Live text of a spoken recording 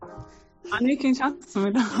아니,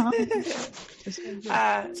 괜찮습니다.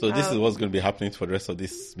 So this is what's going to be happening for the rest of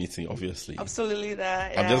this meeting, obviously. Absolutely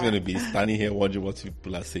that. I'm just going to be standing here wondering what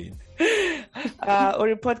people are saying.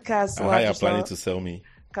 우리 팟캐스트 How are you planning to sell me?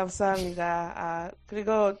 감사합니다.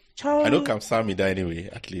 그리고 처음 I know 감사합니다 anyway,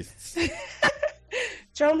 at least.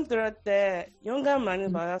 처음 들을 때 영감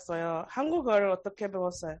많이 받았어요. 한국어를 어떻게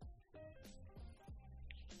배웠어요?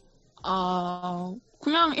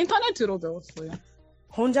 그냥 인터넷으로 배웠어요.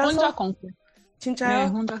 혼자서? 혼자 공부. 진짜요? 네,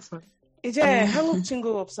 혼자서. 이제 한국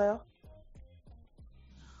친구 없어요?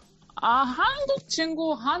 한국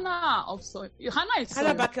친구 하나 없어요. 하나 있어요.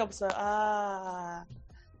 하나밖에 없어요.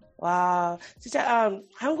 와, 진짜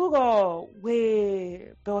한국어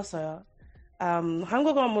왜 배웠어요?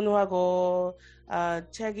 한국어 문화하고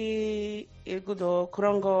책이 읽고도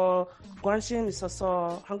그런 거 관심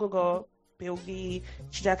있어서 한국어 배우기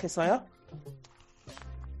시작했어요?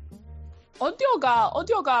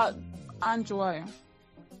 오디오가 안 좋아요.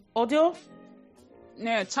 오디오?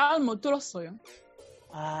 네, 잘 못 들었어요.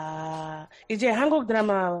 이제 한국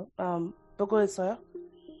드라마 보고 있어요?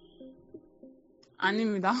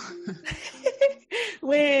 아닙니다.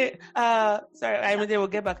 왜, sorry, I mean, they will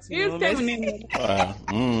get back to you.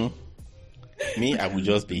 Me, I will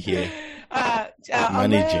just be here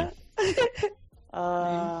managing.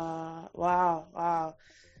 wow.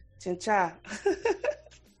 진짜.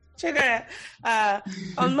 제가,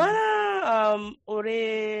 얼마나,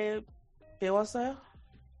 오래 배웠어요?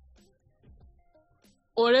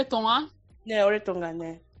 오랫동안? 네, 오랫동안,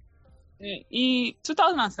 네. 네, 이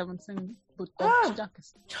 2017부터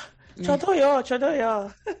시작했어요. 저도요.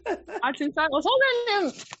 진짜?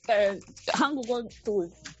 선생님,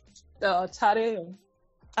 한국어도 잘해요.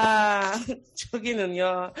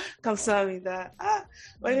 저기는요. 감사합니다.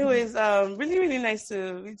 Anyways, really nice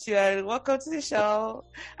to meet you and welcome to the show.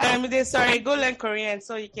 Sorry, go learn Korean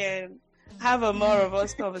so you can have a more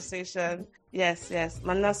robust conversation. Yes.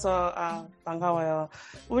 만나서 반가워요.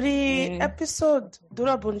 우리 에피소드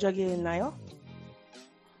들어본 적이 있나요?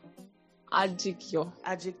 아직이요.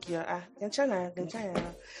 괜찮아요.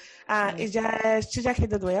 이제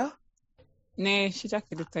시작해도 돼요? 네,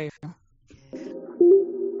 시작해도 돼요.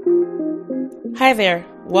 Hi there.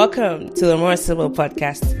 Welcome to the More Simple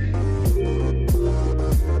Podcast.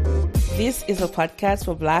 This is a podcast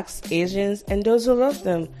for Blacks, Asians, and those who love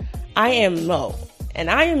them. I am Mo, and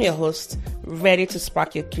I am your host, ready to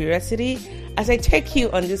spark your curiosity as I take you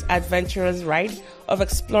on this adventurous ride of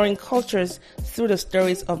exploring cultures through the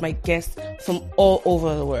stories of my guests from all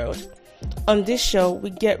over the world. On this show, we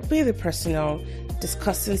get really personal,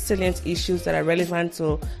 discussing salient issues that are relevant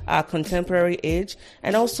to our contemporary age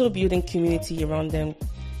and also building community around them.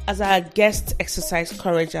 As our guests exercise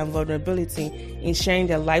courage and vulnerability in sharing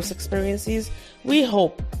their life's experiences, we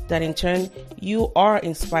hope that in turn you are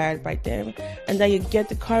inspired by them and that you get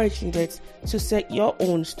the courage needed to set your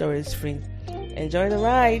own stories free. Enjoy the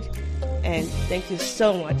ride, and thank you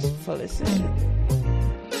so much for listening.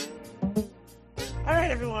 All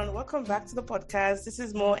right, everyone, welcome back to the podcast. This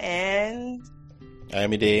is Mo and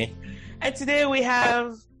I'm Ide. And today we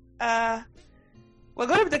have, we're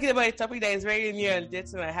going to be talking about a topic that is very near and dear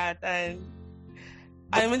to my heart. And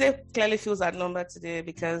Ide clearly feels outnumbered today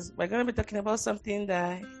because we're going to be talking about something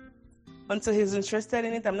that, until he's interested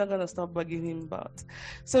in it, I'm not going to stop bugging him about.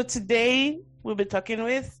 So today we'll be talking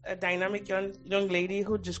with a dynamic young lady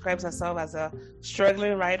who describes herself as a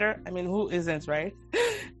struggling writer. I mean, who isn't, right?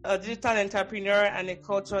 A digital entrepreneur and a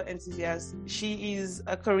cultural enthusiast. She is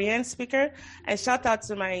a Korean speaker. And shout out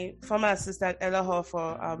to my former assistant, Ella Ho,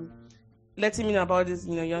 for letting me know about this,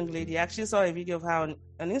 young lady. I actually saw a video of her on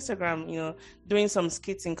Instagram, doing some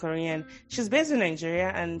skits in Korean. She's based in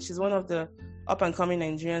Nigeria, and she's one of the up-and-coming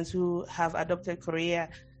Nigerians who have adopted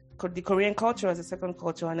the Korean culture as a second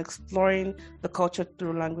culture and exploring the culture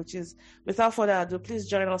through languages. Without further ado, please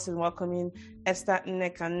join us in welcoming Esther,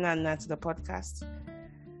 Nneka, and Nana to the podcast.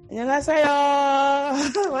 안녕하세요.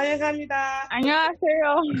 환영합니다.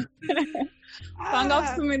 안녕하세요.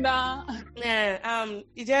 반갑습니다. 네,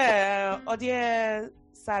 이제 어디에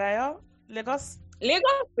살아요? 레거스?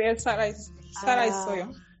 레거스에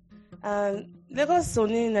살아있어요. 레거스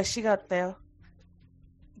오늘 날씨가 어때요?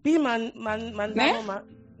 비가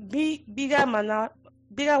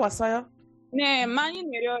왔어요? 네, 많이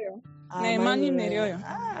내려요. 많이 내려요.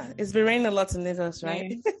 It's been raining a lot in Lagos, right?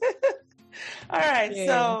 네. All right,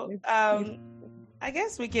 so I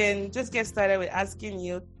guess we can just get started with asking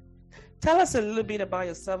you. Tell us a little bit about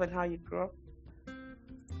yourself and how you grew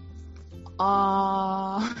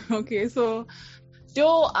up. Okay, so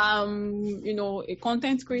still, a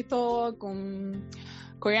content creator,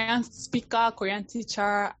 Korean speaker, Korean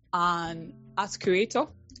teacher, and art curator.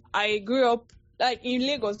 I grew up like in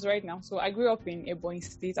Lagos right now. So I grew up in Ebonyi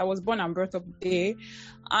State. I was born and brought up there.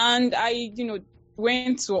 And I,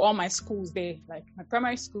 went to all my schools there, like my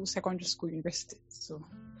primary school, secondary school, university. So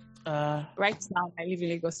right now I live in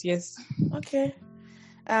Lagos, yes. Okay.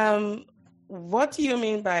 What do you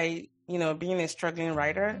mean by, being a struggling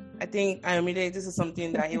writer? I think this is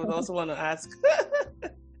something that he would also want to ask.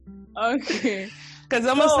 Okay. Because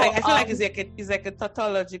almost I feel like it's like a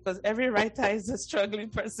tautology, because every writer is a struggling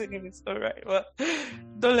person in its own right. Well,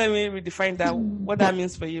 don't let me redefine that, what that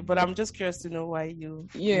means for you. But I'm just curious to know why you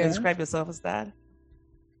describe yourself as that.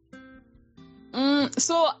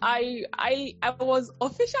 So I was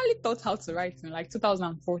officially taught how to write in like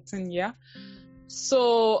 2014, yeah.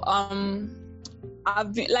 So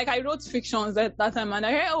I've been like, I wrote fictions at that time, and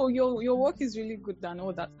I heard, your work is really good and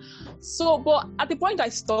all that. So, but at the point I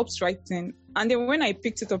stopped writing, and then when I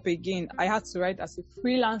picked it up again, I had to write as a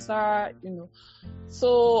freelancer,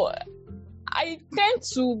 So I tend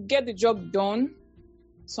to get the job done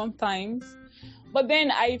sometimes, but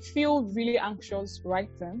then I feel really anxious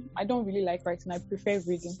writing. I don't really like writing. I prefer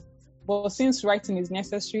reading. But since writing is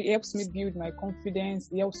necessary, it helps me build my confidence.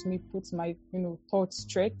 It helps me put my, thoughts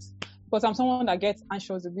straight. Because I'm someone that gets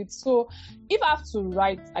anxious a bit. So if I have to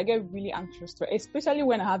write, I get really anxious, especially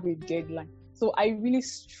when I have a deadline. So I really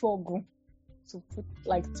struggle to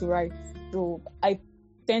write. So I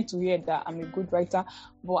tend to hear that I'm a good writer,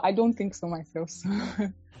 but I don't think so myself. So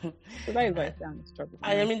that is why I say I'm struggling.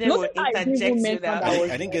 I mean, they will interject you that.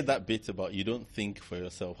 I didn't get that bit about you don't think for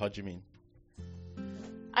yourself. How do you mean?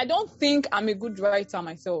 I don't think I'm a good writer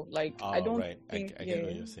myself. I don't right. think... I get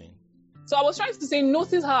what you're saying. So I was trying to say,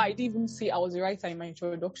 notice how I didn't even say I was a writer in my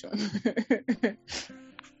introduction.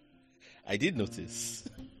 I did notice.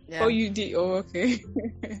 Yeah. Oh, you did? Oh, okay.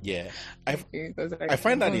 Yeah. I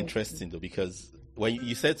find that interesting, though, because when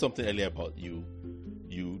you said something earlier about you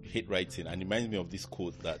hate writing, and it reminds me of this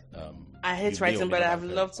quote that... I hate writing, but I've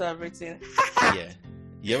loved to have written. Yeah.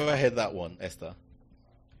 You ever heard that one, Esther?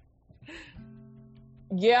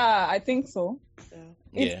 Yeah, I think so.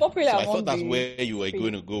 It's popular. So I thought that's where you were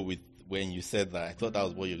going to go with when you said that. I thought that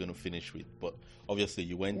was what you're going to finish with, but obviously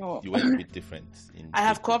you went a bit different. I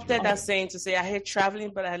have co-opted that saying to say I hate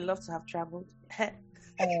traveling, but I love to have traveled.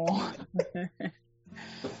 Oh.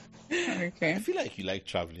 Okay. I feel like you like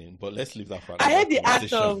traveling, but let's leave that for I hate the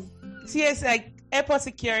act of like airport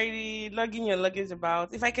security, lugging your luggage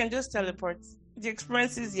about. If I can just teleport, the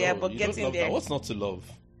experiences, but getting there. That. What's not to love?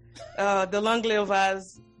 The long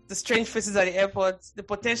layovers, the strange faces at the airport, the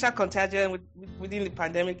potential contagion within the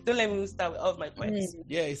pandemic. Don't let me start with all of my points.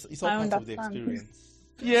 Yeah, it's all part of the experience.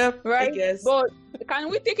 Yeah, right. I guess. But can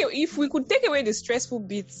we if we could take away the stressful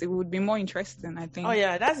bits, it would be more interesting, I think. Oh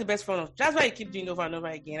yeah, that's the best fun. That's why I keep doing it over and over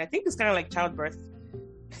again. I think it's kind of like childbirth.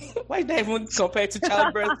 Why did I even compare it to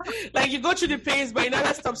childbirth? Like you go through the pains, but it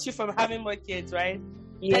never stops you from having more kids, right?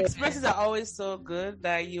 Yeah. The experiences are always so good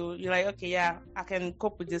that you're like, okay, yeah, I can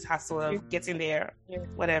cope with this hassle of getting there,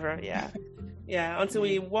 whatever, yeah. Until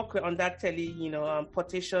we work on that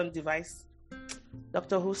portation device,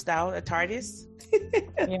 Doctor Who style, a TARDIS.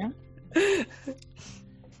 Yeah.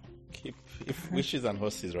 Keep wishes and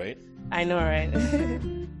horses, right? I know, right?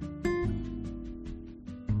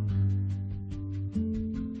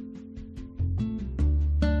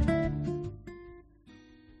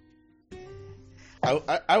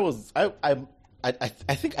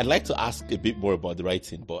 I think I'd like to ask a bit more about the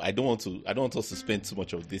writing, but I don't want us to spend too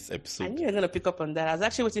much of this episode. I knew you were going to pick up on that. I was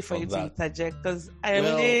actually waiting for you to interject, because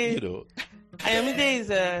Ayomide is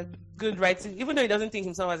a good writer, even though he doesn't think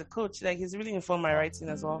himself as a coach. Like, he's really informed my writing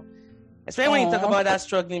as well. Especially when you talk about that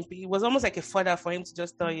struggling, it was almost like a fodder for him to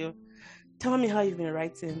just tell me how you've been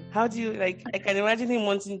writing. How do you, I can imagine him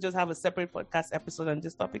wanting to just have a separate podcast episode on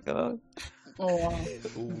this topic alone. Oh, wow.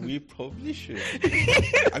 We probably should.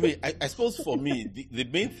 I mean, I suppose for me, the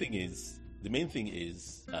main thing is,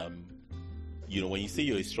 when you say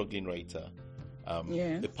you're a struggling writer,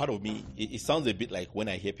 the part of me, it sounds a bit like when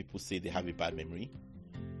I hear people say they have a bad memory,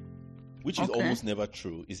 which is almost never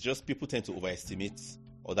true. It's just people tend to overestimate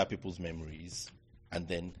other people's memories, and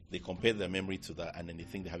then they compare their memory to that, and then they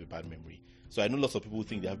think they have a bad memory. So I know lots of people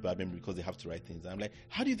think they have bad memory because they have to write things. I'm like,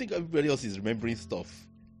 how do you think everybody else is remembering stuff?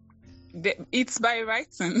 It's by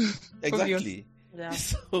writing. Exactly. Yeah.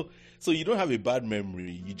 So you don't have a bad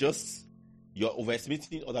memory. You're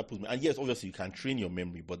overestimating other people's memory. And yes, obviously you can train your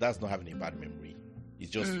memory, but that's not having a bad memory.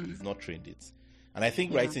 It's just you've not trained it. And I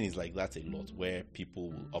think writing is like that a lot, where people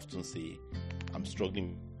will often say, I'm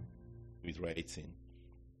struggling with writing.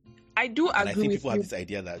 I do agree. And I think with people you. have this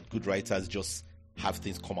idea that good writers just have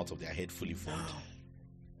things come out of their head fully formed.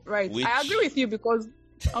 Right. I agree with you because...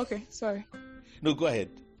 Okay, sorry. No, go ahead.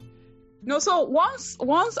 No, so once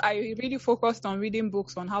I really focused on reading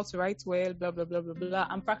books on how to write well, blah blah blah blah blah,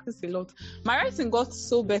 and practice a lot, my writing got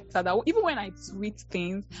so better that even when I tweet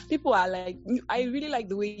things, people are like, I really like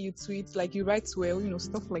the way you tweet, like you write well,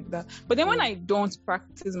 stuff like that. But then when I don't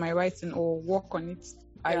practice my writing or work on it,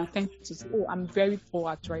 I tend to say, I'm very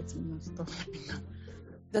poor at writing and stuff like that.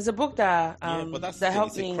 There's a book that but that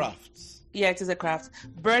helped me. It's a craft. Yeah, it is a craft.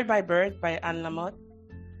 Bird by Bird by Anne Lamott.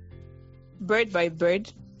 Bird by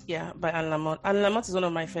Bird. Yeah, by Anne Lamott. Anne Lamott is one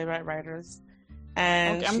of my favorite writers,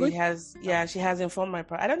 and she has informed my.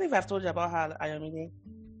 I don't know if I've told you about her, Ayomide.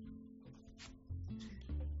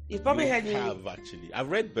 You've probably heard me. Actually, I've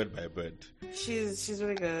read Bird by Bird. She's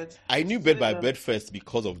really good. I knew Bird by Bird first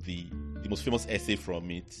because of the most famous essay from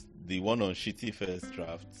it, the one on shitty first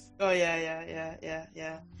drafts. Oh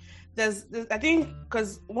yeah. There's I think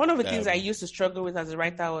because one of the things I used to struggle with as a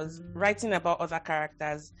writer was writing about other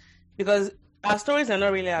characters, because our stories are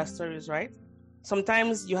not really our stories, right?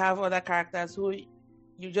 Sometimes you have other characters who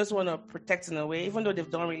you just want to protect in a way, even though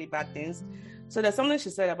they've done really bad things. So there's something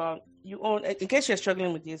she said about you own, in case you're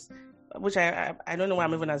struggling with this, which I don't know why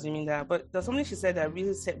I'm even assuming that, but there's something she said that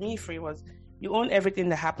really set me free was you own everything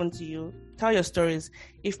that happened to you. Tell your stories.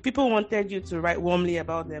 If people wanted you to write warmly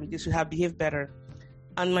about them, they should have behaved better.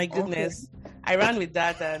 And my goodness, I ran with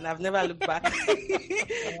that and I've never looked back.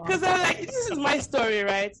 Because I'm like, this is my story,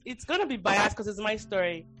 right? It's going to be biased because it's my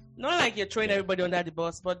story. Not like you're throwing everybody under the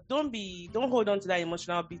bus, but don't hold on to that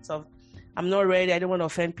emotional beat of, I'm not ready, I don't want to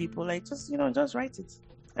offend people. Like, just write it.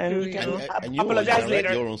 And you can apologize later.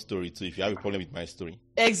 Write your own story too if you have a problem with my story.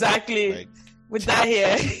 Exactly. Like, with that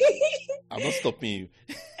here. I'm not stopping you.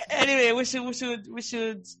 Anyway, we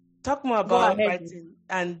should talk more about writing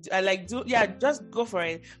and just go for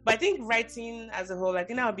it. But I think writing as a whole, I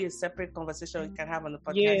think that would be a separate conversation we can have on the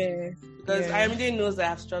podcast. Yeah. Because Ayomide knows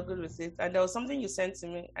that I've struggled with it. And there was something you sent to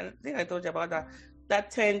me, and I think I told you about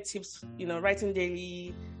that 10 tips, writing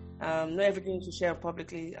daily, not everything to share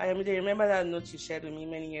publicly. Ayomide, remember that note you shared with me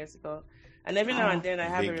many years ago? And every now and then I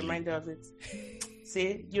have a reminder of it.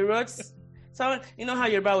 See, you wrote. So, you know how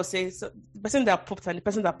Yoruba will say, so the person that pooped and the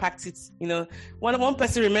person that packed it, one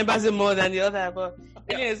person remembers it more than the other. But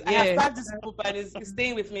anyways, I have packed this poop and it's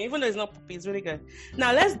staying with me, even though it's not poopy, it's really good.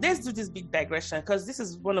 Now, let's do this big digression, because this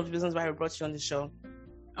is one of the reasons why I brought you on the show.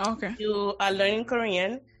 Okay. You are learning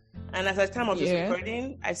Korean, and at the time of this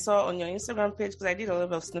recording, I saw on your Instagram page, because I did a little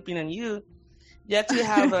bit of snooping on you, you actually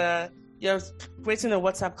have you're creating a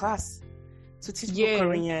WhatsApp class to teach people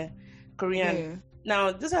Korean. Yeah.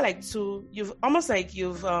 Now, these are like you've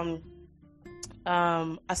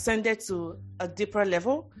ascended to a deeper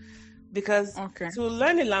level, because to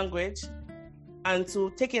learn a language and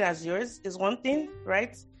to take it as yours is one thing,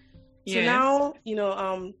 right? Yes. So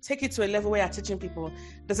now, take it to a level where you're teaching people.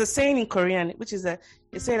 There's a saying in Korean, which is that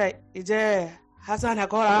they say like, "Ije Hasan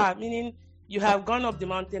Hagora," meaning you have gone up the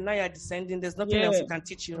mountain, now you're descending. There's nothing else you can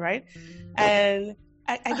teach you, right? And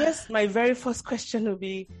I guess my very first question would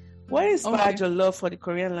be, what inspired your love for the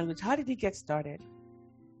Korean language? How did it get started?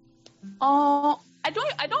 I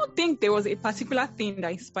don't think there was a particular thing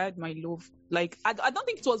that inspired my love. Like, I don't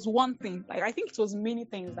think it was one thing. Like, I think it was many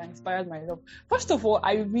things that inspired my love. First of all,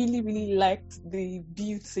 I really, really liked the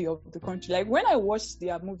beauty of the country. Like, when I watched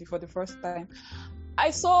their movie for the first time,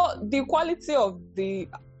 I saw the quality of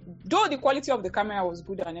though the quality of the camera was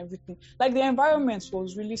good and everything, like the environment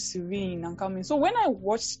was really serene and calming. So when I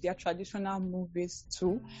watched their traditional movies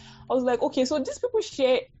too, I was like, okay, so these people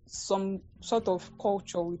share some sort of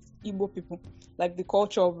culture with Igbo people, like the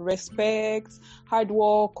culture of respect, hard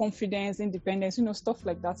work, confidence, independence, stuff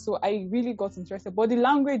like that. So I really got interested. But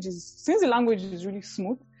since the language is really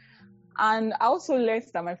smooth, and I also learned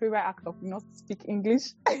that my favorite actor could not speak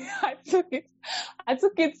English. I took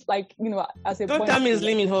it like, as a Don't tell me it's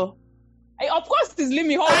Lee Min-ho. Of course it's Lee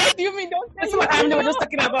Min-ho. What do you mean? Don't tell me. That's what we're just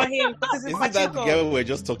talking about him. Isn't that the girl we're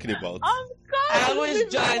just talking about? I always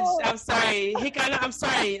judge. I'm sorry. I'm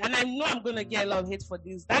sorry. And I know I'm going to get a lot of hate for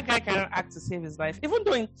this. That guy cannot act to save his life. Even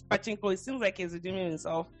though in Pachinko, it seems like he's redeeming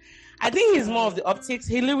himself. I think he's more of the optics.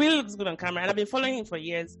 He really looks good on camera. And I've been following him for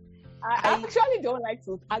years. I actually don't like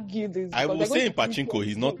to argue this. I will say in Pachinko,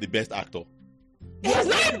 he's not the best actor. He's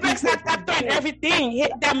not the best actor in everything.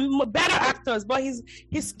 They're better actors, but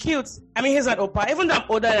he's cute. I mean, he's an oppa. Even though I'm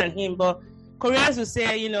older than him, but Koreans will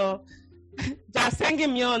say,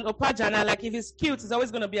 Jasengimyon, oppa jana. Like, if he's cute, he's always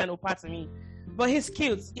going to be an oppa to me. But he's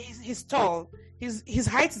cute. He's tall. His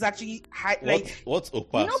height is actually high. Like, what's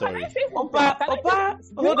oppa? Sorry. Oppa.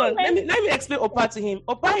 Hold on. Let me explain oppa to him.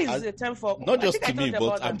 Oppa is a term for not just to me,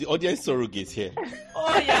 but I'm the audience surrogate here.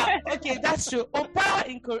 Oh yeah. Okay, that's true. Oppa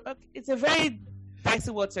in Korea, it's a very dicey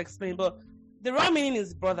word to explain, but the real meaning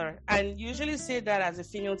is brother, and you usually say that as a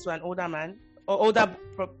female to an older man or older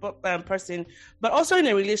person, but also in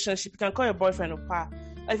a relationship, you can call your boyfriend Opa.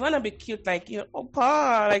 If you want to be cute, like,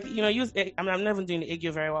 Opa, like, use, I'm not even doing the egg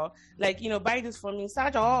very well. Like, buy this for me,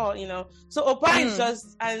 Sajo, So Opa is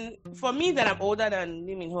just, and for me that I'm older than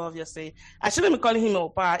Lee Min-ho, obviously, I shouldn't be calling him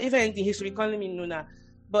Opa. If anything, he should be calling me Nuna.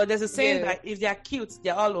 But there's a saying that if they're cute,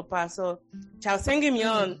 they're all Opa. So, Chow singing me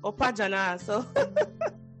on Opa Jana. So,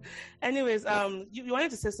 anyways, you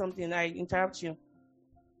wanted to say something. I interrupt you.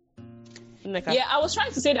 Nneka. Yeah, I was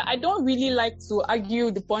trying to say that I don't really like to argue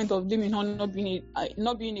the point of Lee Min-ho not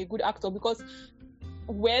being a good actor, because,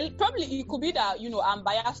 well, probably it could be that I'm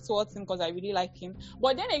biased towards him because I really like him.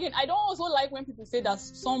 But then again, I don't also like when people say that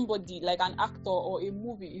somebody, like an actor or a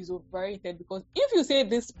movie, is overrated, because if you say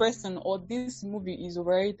this person or this movie is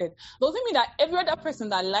overrated, doesn't mean that every other person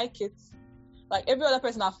that like it, like every other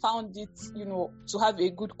person that found it, to have a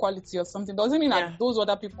good quality or something, doesn't mean that those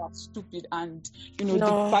other people are stupid and,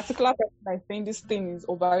 the particular person that is saying this thing is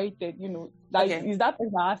overrated, is that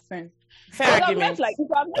person has sense. Fair argument. If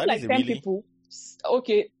I've met like 10 people,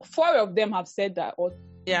 okay, 4 of them have said that, or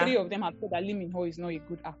 3 of them have said that Lee Min-ho is not a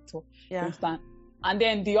good actor. Yeah. Understand? And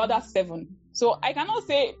then the other 7. So I cannot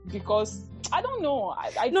say, because I don't know.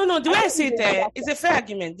 No. The way I see it there, it's a fair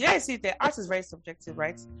argument. The way I see it there, art is very subjective,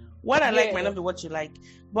 right? What I like might not be what you like.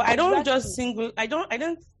 But I don't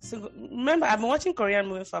remember, I've been watching Korean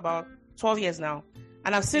movies for about 12 years now.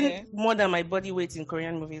 And I've seen more than my body weight in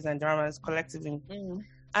Korean movies and dramas collectively.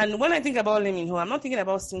 And when I think about Lee Min-ho, I'm not thinking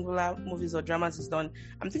about singular movies or dramas he's done.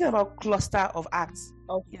 I'm thinking about cluster of acts,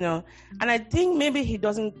 And I think maybe they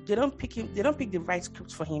don't pick the right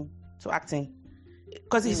script for him to act in,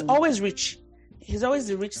 because he's always rich. He's always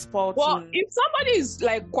the rich sport. Well, if somebody is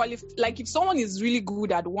if someone is really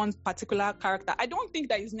good at one particular character, I don't think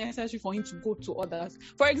that it's necessary for him to go to others.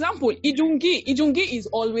 For example, Lee Jung-gi is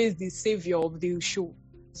always the savior of the show.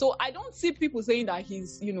 So I don't see people saying that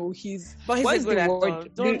he's. But he's a good actor.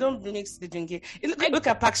 Don't mix Lee Jung-gi. Look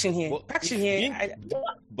at Park Shin-hye. Park Shin-hye.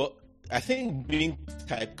 But I think being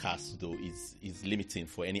typecast though is limiting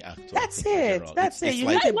for any actor. That's it. That's it.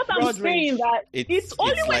 That's what I'm saying. That it's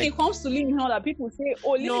only when it comes to Lee Min-ho that people say,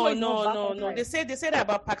 "Oh, Lee Min-ho is not no." They say that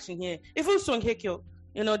about Park Shin-hye. Even Song Hye-kyo,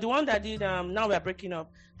 the one that did Now We're Breaking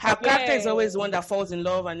Up. Her character is always the one that falls in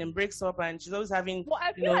love and then breaks up, and she's always having. Well,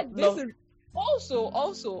 I feel like this is.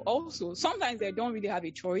 Also, sometimes they don't really have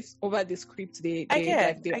a choice over the script. I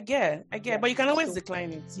get. But you can always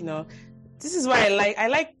decline it. This is why I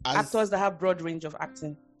like actors that have broad range of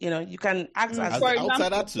acting. You can act as for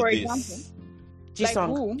example,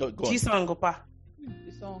 Ji-sung. Ji-sung, Opa.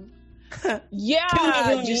 Ji-sung.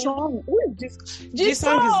 Yeah, Ji-sung. Who is this?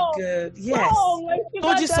 Ji-sung is good. Yes.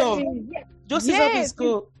 Oh, Ji-sung. Joseph is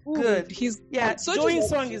good. Jo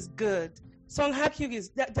In-sung is good. Song Ha-kyung is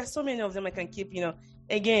there's so many of them I can keep.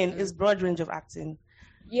 Again, it's broad range of acting.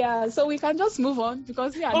 Yeah, so we can just move on,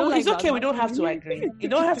 because it's okay. We don't have to agree. You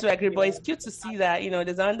don't have to agree, but it's cute to see that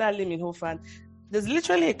there's another Lee Min-ho fan. There's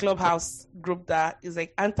literally a Clubhouse group that is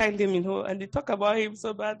like anti-Lee Min-ho, and they talk about him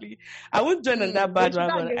so badly. I won't join on that bad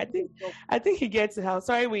one, but I think he gets it out.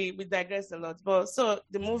 Sorry, we digress a lot, but so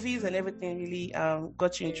the movies and everything really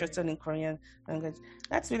got you interested in Korean language.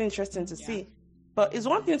 That's really interesting to see. But it's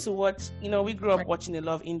one thing to watch. We grew up watching a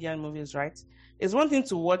lot of Indian movies, right? It's one thing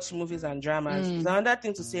to watch movies and dramas. It's another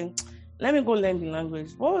thing to say, let me go learn the language.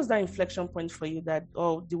 What was that inflection point for you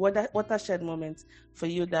the watershed moment for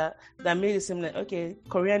you that made it seem like, okay,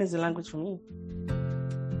 Korean is the language for me?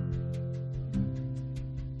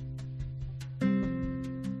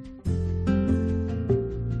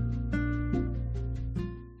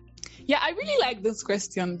 Yeah, I really like this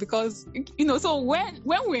question because, so when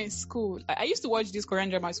we're in school, I used to watch these Korean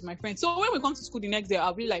dramas with my friends. So when we come to school the next day,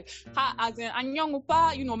 I'll be like, as in, Annyeong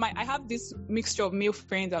Oppa, I have this mixture of male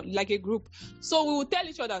friends, like a group. So we will tell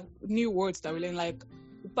each other new words that we learn, like,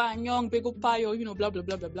 Oppa, Annyeong, Beg Oppa, blah, blah,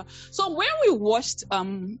 blah, blah, blah. So when we watched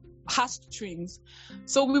Heartstrings,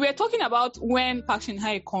 so we were talking about when Park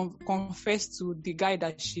Shin-hye confessed to the guy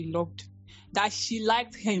that she loved, that she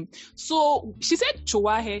liked him. So she said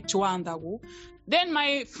Chowahe, Chowandago. Then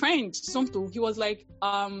my friend Somto, he was like,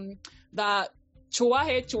 that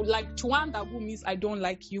Chowahe, Chowandago means I don't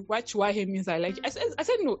like you. What Chowahe means I like you. I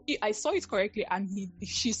said no, I saw it correctly, and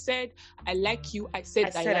she said I like you. I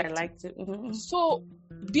said I liked it. Mm-hmm. So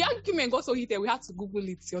the argument got so heated, we had to Google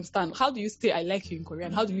it. You understand? How do you say I like you in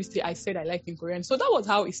Korean? How do you say I said I like you in Korean? So that was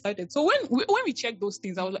how it started. So when we checked those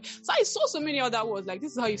things, I was like, so I saw so many other words, like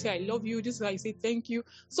this is how you say I love you, this is how you say thank you.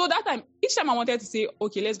 So that time, each time I wanted to say,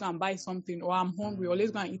 okay, let's go and buy something, or I'm hungry, or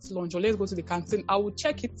let's go and eat lunch, or let's go to the canteen, I would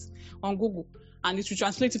check it on Google. And it will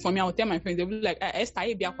translate it for me. I will tell my friends, they'll be like, Esther,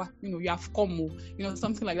 you have come,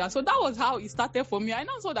 something like that. So that was how it started for me. I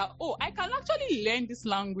now saw that, I can actually learn this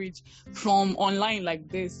language from online like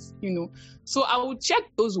this, So I would check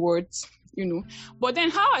those words, But then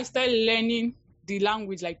how I started learning the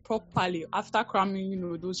language like properly after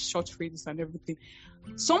cramming, those short phrases and everything.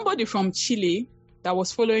 Somebody from Chile that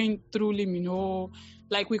was following through Lim,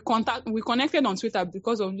 like we connected on Twitter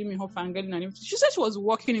because of Lim and getting an invitation. She said she was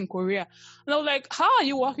working in Korea. And I was like, how are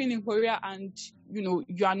you working in Korea? And, you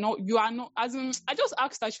are not, as in, I just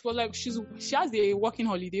asked her, she was like, she has a working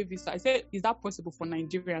holiday visa. I said, is that possible for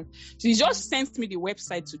Nigerians? She just sent me the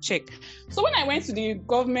website to check. So when I went to the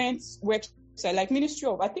government website, like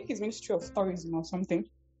I think it's Ministry of Tourism or something,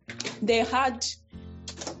 they had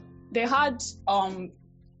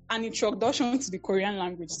an introduction to the Korean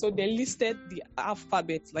language. So they listed the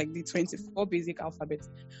alphabet, like the 24 basic alphabets.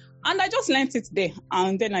 And I just learned it there.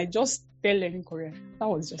 And then I just started learning Korean. That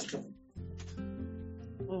was just it.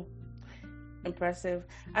 Impressive.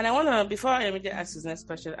 And I want to, before I immediately ask this next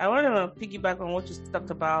question, I want to piggyback on what you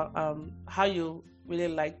talked about, how you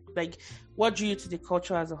really like what drew you to the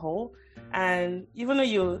culture as a whole. And even though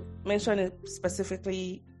you mentioned it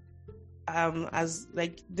specifically, as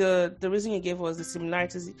like the reason you gave was the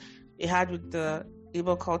similarities it had with the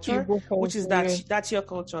Igbo culture, which is that's your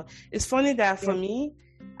culture. It's funny that for me,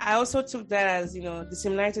 I also took that as the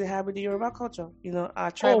similarity they have with the Yoruba culture.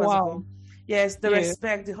 Our tribe as a whole. Yes, the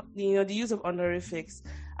respect, the use of honorifics,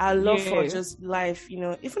 our love for just life.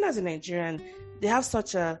 Even as a Nigerian, they have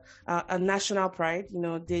such a national pride.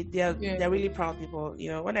 They're really proud people.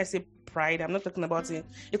 When I say pride, I'm not talking about it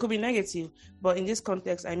could be negative, but in this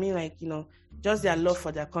context I mean just their love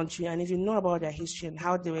for their country. And if you know about their history and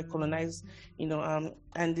how they were colonized,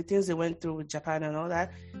 and the things they went through with Japan and all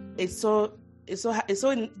that, it's so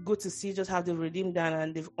good to see just how they've redeemed that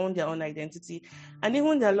and they've owned their own identity, and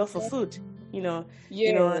even their love for food,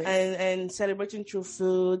 and celebrating through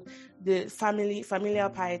food, the familial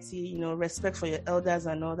piety, respect for your elders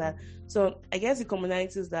and all that. So I guess the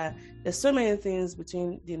commonality is that there's so many things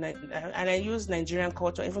between and I use Nigerian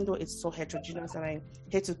culture, even though it's so heterogeneous, and I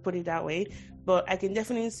hate to put it that way, but I can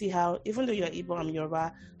definitely see how, even though you're Igbo and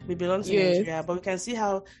Yoruba, we belong to Nigeria, but we can see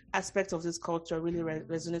how aspects of this culture really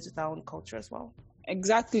resonate with our own culture as well.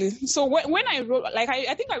 Exactly. So when I wrote, I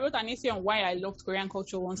think I wrote an essay on why I loved Korean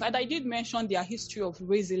culture once, and I did mention their history of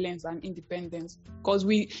resilience and independence, because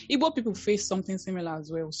Igbo people face something similar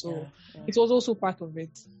as well. So it was also part of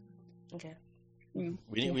it. Okay. We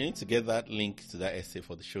need to get that link to that essay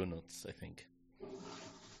for the show notes, I think.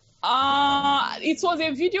 It was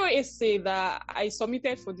a video essay that I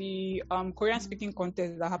submitted for the Korean speaking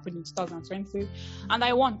contest that happened in 2020, and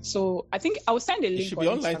I won. So I think I will send a link. It should be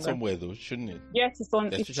online somewhere, though, shouldn't it? Yes, it's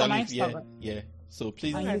on Instagram. Yeah. So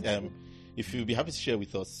please, if you'd be happy to share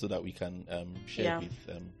with us so that we can share with.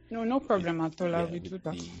 No problem at all. I will do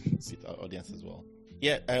that with our audience as well.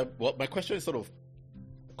 Yeah. Well, my question is sort of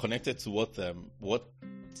connected to what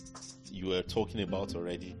you were talking about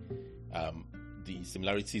already. The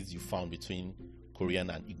similarities you found between Korean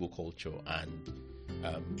and Igbo culture,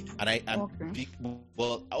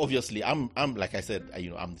 well, obviously, I'm like I said,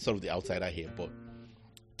 I'm sort of the outsider here, but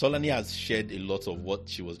Tolani has shared a lot of what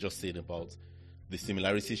she was just saying about the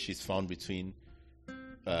similarities she's found between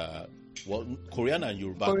Korean and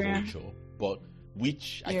Yoruba culture, but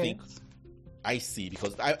which I think I see,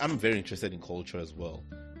 because I'm very interested in culture as well,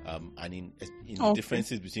 and in the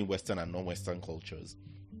differences between Western and non-Western cultures.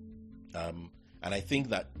 And I think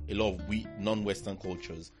that a lot of non-Western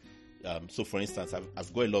cultures, so for instance,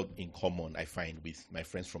 I've got a lot in common, I find, with my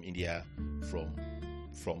friends from India,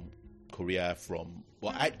 from Korea,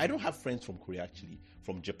 I don't have friends from Korea actually,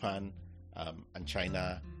 from Japan, and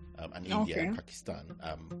China, and India and Pakistan.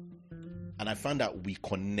 And I found that we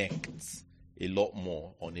connect a lot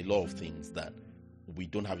more on a lot of things that we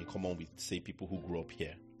don't have in common with, say, people who grew up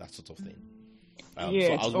here, that sort of thing. So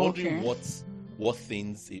I was wondering what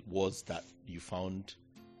things it was that you found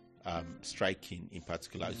striking in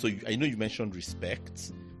particular. So I know you mentioned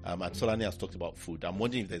respect, and Solani has talked about food. I'm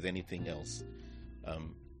wondering if there's anything else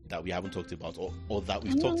that we haven't talked about, or that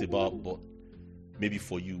we've talked about, but maybe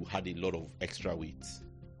for you had a lot of extra weight.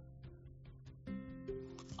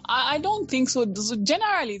 I don't think so. So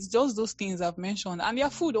generally, it's just those things I've mentioned, and their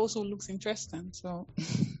food also looks interesting. So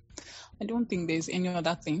I don't think there's any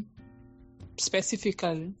other thing.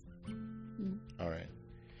 specifically. All right.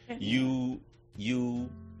 You.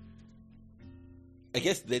 I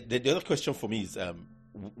guess the other question for me is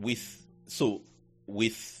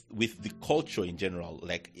with the culture in general.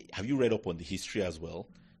 Like, have you read up on the history as well?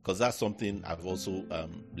 Because that's something I've also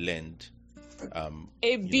learned.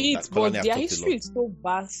 A bit, but their history is so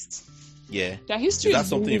vast. Yeah, their history. That's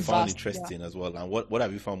something really you found vast, interesting as well. And what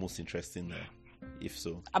have you found most interesting there, if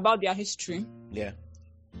so? About their history. Yeah.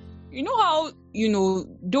 You know how,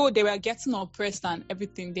 though they were getting oppressed and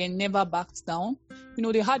everything, they never backed down.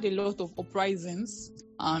 They had a lot of uprisings,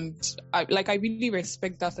 and I really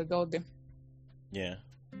respect that about them. Yeah.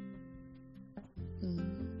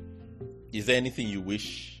 Is there anything you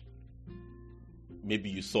wish maybe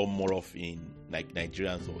you saw more of in like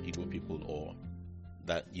Nigerians or Igbo people, or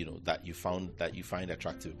that you find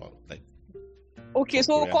attractive about, like? Okay,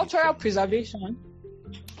 so cultural preservation.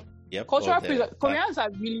 Yep. Koreans are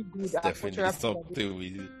really good at cultural something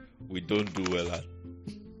we don't do well at.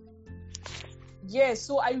 Yeah,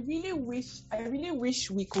 so I really wish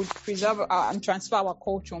we could preserve and transfer our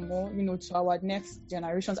culture more, to our next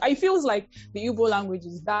generations. I feel like the Igbo language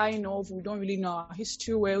is dying off. We don't really know our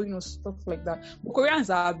history well, stuff like that. But Koreans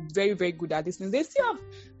are very, very good at this. And they still have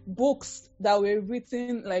books that were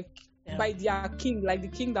written by their king, like the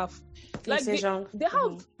king that, they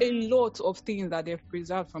have a lot of things that they've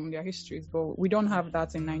preserved from their histories, but we don't have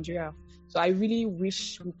that in Nigeria. So I really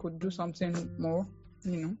wish we could do something more,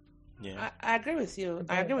 Yeah, I agree with you.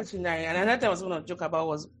 I agree with you, Nari. And another thing I was going to joke about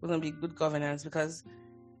was going to be good governance, because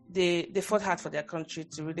they fought hard for their country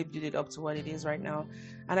to really build it up to what it is right now.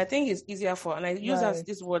 And I think it's easier and I use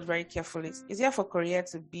this word very carefully, it's easier for Korea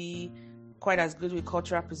to be quite as good with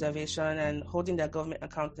cultural preservation and holding their government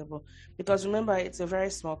accountable. Because remember, it's a very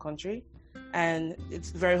small country and it's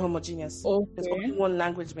very homogeneous. Okay. There's only one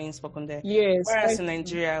language being spoken there. Yes. Whereas in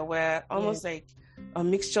Nigeria, we're almost like a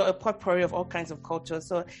mixture, a potpourri of all kinds of cultures.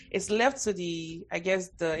 So it's left to the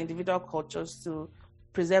individual cultures to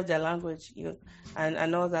preserve their language,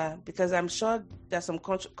 and all that. Because I'm sure there's some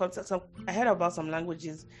I heard about some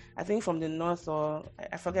languages, I think from the north, or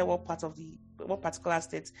I forget what particular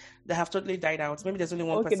state, that have totally died out. Maybe there's only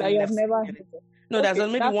one person that you left. have never heard. No, there's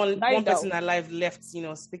maybe one person alive left,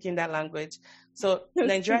 speaking that language. So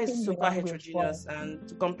Nigeria is super heterogeneous, and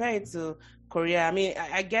to compare it to Korea, I mean,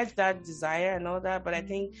 I get that desire and all that, but I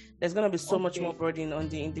think there's going to be so much more burden on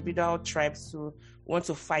the individual tribes to want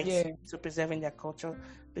to fight to preserving their culture,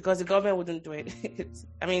 because the government wouldn't do it. We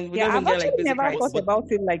don't even get I've never thought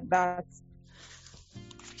about it like that.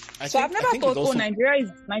 I've never thought, Nigeria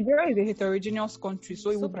is a heterogeneous country,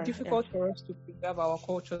 so it would be difficult for us to preserve our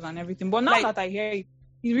cultures and everything. But now that I hear it,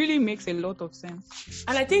 it really makes a lot of sense.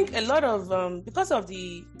 And I think a lot of, because of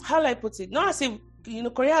how I put it, not as if,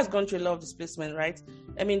 Korea has gone through a lot of displacement, right?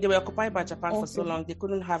 I mean, they were occupied by Japan for so long, they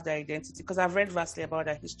couldn't have their identity, because I've read vastly about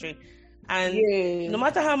their history. And no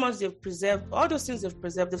matter how much they've preserved, all those things they've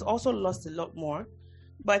preserved, they've also lost a lot more.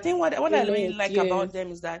 But I think what I really like about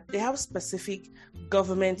them is that they have specific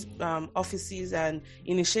government offices and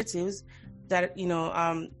initiatives that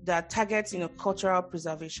that target cultural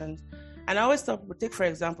preservation. And I always take, for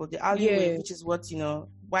example, the alleyway, which is what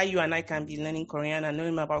why you and I can be learning Korean and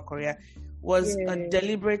knowing about Korea, was a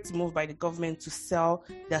deliberate move by the government to sell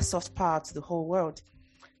their soft power to the whole world.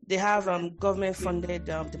 They have government-funded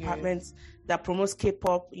departments that promotes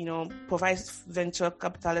K-pop, provides venture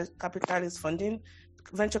capitalist funding,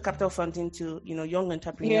 venture capital funding to young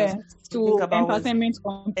entrepreneurs to think about entertainment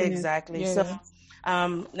companies. Exactly. So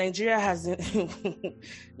Nigeria has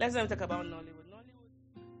let's not talk about Nollywood.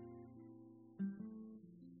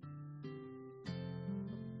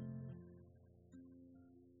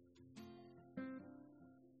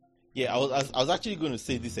 Yeah, I was actually going to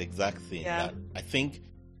say this exact thing. That I think,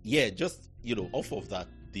 just off of that,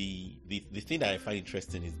 the thing that I find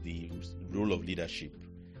interesting is the role of leadership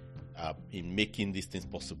in making these things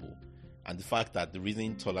possible, and the fact that the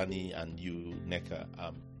reason Tolani and you,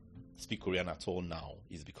 Nneka, speak Korean at all now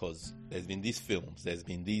is because there's been these films, there's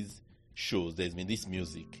been these shows, there's been this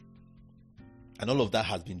music, and all of that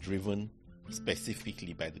has been driven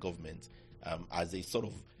specifically by the government as a sort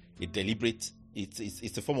of a deliberate.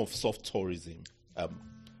 It's a form of soft tourism.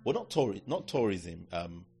 Not tourism.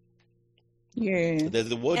 There's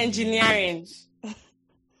the word engineering.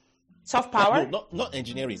 Soft power? No, not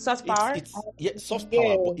engineering. Soft power? Soft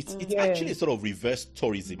power, but it's actually sort of reverse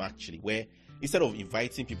tourism, actually, where instead of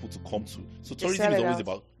inviting people to come to, so tourism is always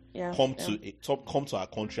about come to our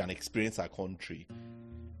country and experience our country.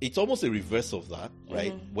 It's almost a reverse of that,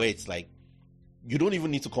 right? Where it's like, you don't even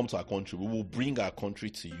need to come to our country. We will bring our country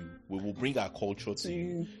to you. We will bring our culture to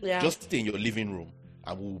you. Yeah. Just stay in your living room.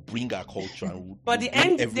 and we'll bring our culture. And but the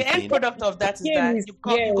end product of that is that you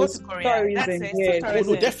go to Korea. That's it. Oh,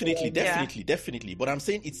 no, definitely. But I'm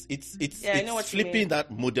saying it's flipping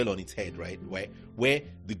that model on its head, right? Where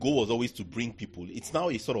the goal was always to bring people. It's now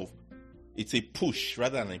it's a push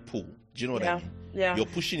rather than a pull. Do you know what I mean? Yeah. You're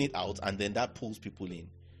pushing it out, and then that pulls people in,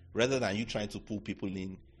 rather than you trying to pull people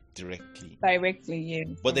in directly. Yeah.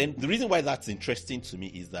 But then the reason why that's interesting to me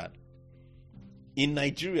is that in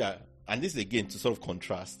Nigeria, and this is again to sort of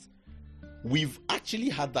contrast, we've actually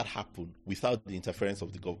had that happen without the interference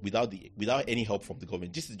of the government, without any help from the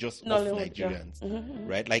government. This is just us Nigerians,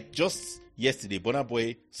 right? Like just yesterday, Burna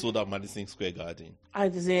Boy sold out Madison Square Garden.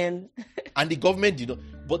 And the government did not.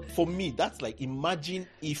 But for me, that's like, imagine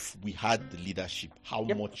if we had the leadership, how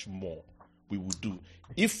much more we would do.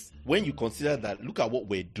 When you consider that, look at what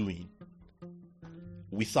we're doing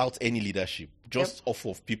without any leadership, just off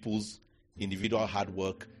of people's individual hard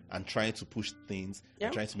work and trying to push things,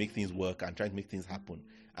 and trying to make things work and trying to make things happen.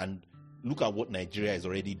 And look at what Nigeria is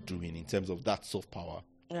already doing in terms of that soft power.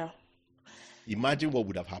 Yeah. Imagine what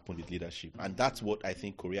would have happened with leadership. And that's what I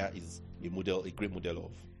think Korea is a great model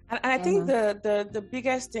of. And I think the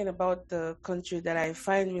biggest thing about the country that I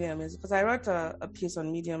find really amazing, because I wrote a piece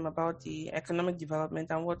on Medium about the economic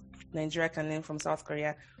development and what Nigeria can learn from South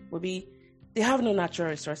Korea, would be they have no natural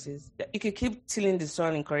resources. You could keep tilling the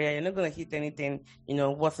soil in Korea, you're not going to hit anything,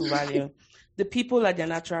 worth value. The people are their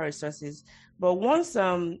natural resources. But once,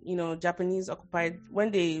 Japanese occupied,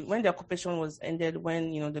 when the occupation was ended,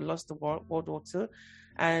 when, they lost the World War II,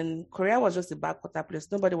 and Korea was just a backwater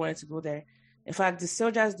place. Nobody wanted to go there. In fact, the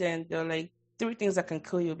soldiers then, they're like, 3 things that can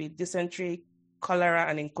kill you will be dysentery, cholera,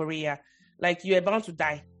 and in Korea. Like, you are bound to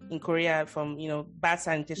die in Korea from, bad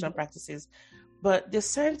sanitation practices. But they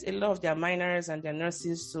sent a lot of their miners and their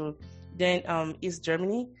nurses to then East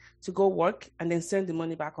Germany to go work and then send the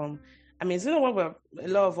money back home. I mean, it's not what a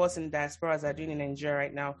lot of us in diasporas are doing in Nigeria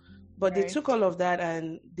right now. But they took all of that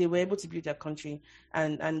and they were able to build their country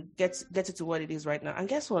and get it to what it is right now. And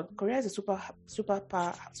guess what? Korea is a super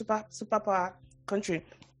power country.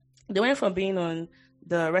 They went from being on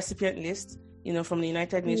the recipient list, from the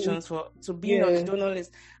United Nations to being on the donor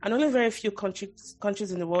list. And only very few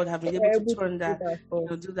countries in the world have been able to turn that,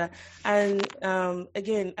 do that. And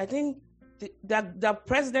again, I think the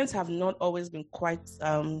presidents have not always been quite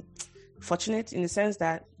fortunate in the sense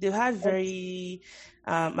that they've had very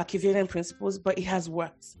Machiavellian principles, but it has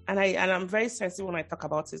worked. And I'm very sensitive when I talk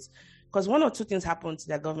about it, because 1 or 2 things happen to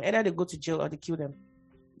their government: either they go to jail or they kill them.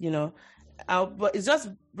 But it's just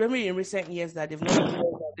very in recent years that they've not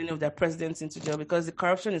put any of their presidents into jail, because the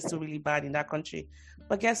corruption is still really bad in that country.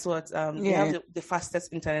 But guess what? They have the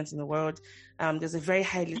fastest internet in the world. There's a very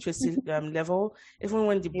high literacy level. Even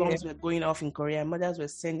when the bombs were going off in Korea, mothers were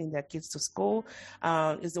sending their kids to school.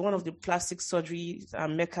 It's one of the plastic surgery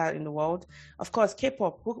mecca in the world. Of course,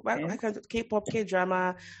 K-pop, K-pop,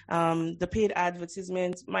 K-drama, the paid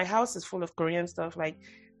advertisements. My house is full of Korean stuff. Like,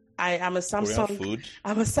 I'm a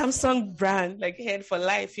Samsung brand, like, head for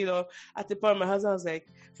life, At the point, my husband was like,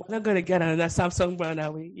 we're not going to get another Samsung brand,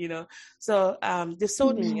 are we, So they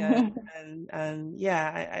sold me.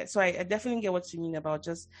 So I definitely get what you mean about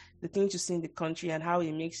just the things you see in the country and how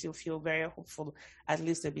it makes you feel very hopeful, at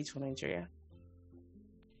least a bit, for Nigeria.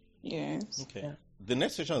 Yes. Okay. Yeah. The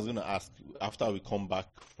next question I was going to ask after we come back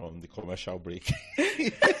from the commercial break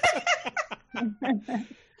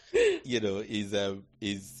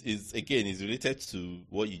is related to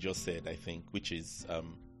what you just said, I think, which is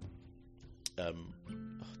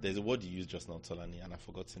there's a word you used just now, Tolani, and I've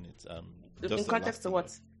forgotten it. In context to what?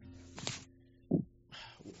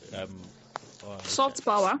 Soft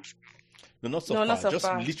power. No, not soft power.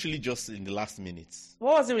 Just literally just in the last minutes.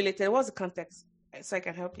 What was it related? What was the context? So I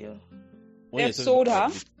can help you. They sold her.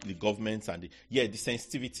 The government and the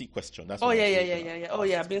sensitivity question. That's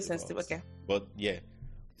being sensitive. Okay. But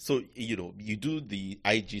so you do the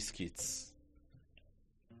IG skits,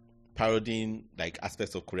 parodying like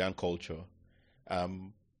aspects of Korean culture.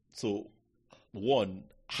 So one,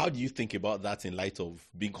 how do you think about that in light of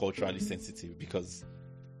being culturally sensitive? Because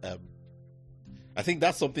I think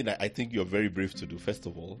that's something that I think you're very brave to do, first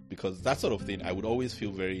of all, because that sort of thing I would always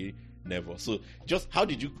feel very nervous. So just how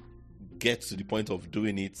did you get to the point of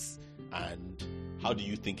doing it, and how do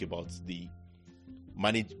you think about the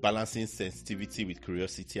balancing sensitivity with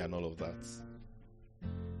curiosity and all of that?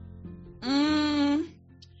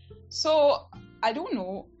 So I don't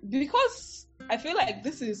know, because I feel like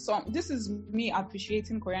this is me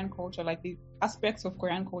appreciating Korean culture, like the aspects of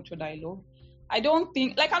Korean culture that I love. I don't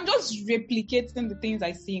think, like, I'm just replicating the things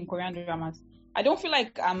I see in Korean dramas. I don't feel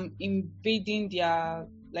like I'm invading their,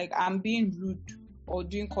 like, I'm being rude or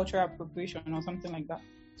doing cultural appropriation or something like that.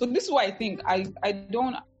 So this is what I think. I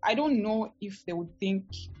don't know if they would think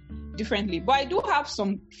differently, but I do have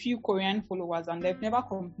some few Korean followers, and they've never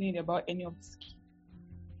complained about any of this.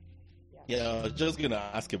 Yeah, I was just gonna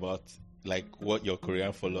ask about like what your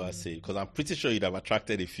Korean followers say, because I'm pretty sure you'd have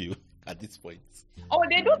attracted a few at this point. Oh,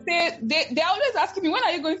 they do say they're always asking me, when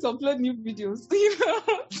are you going to upload new videos? You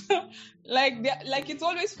know, like it's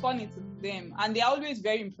always funny to them, and they're always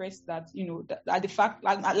very impressed that, you know, that the fact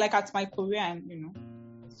like at my Korean, you know.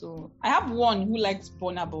 So I have one who likes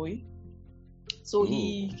Burna Boy, so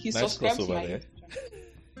he nice subscribes to my there.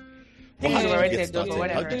 channel.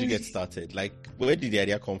 How did you get started? Like, where did the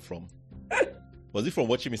idea come from? Was it from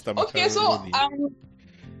watching Mr. Macaroni? Okay, so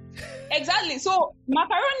exactly. So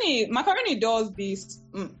Macaroni does this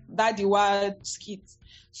Daddywa skit.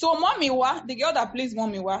 So Momiwa, the girl that plays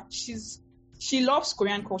Momiwa, she loves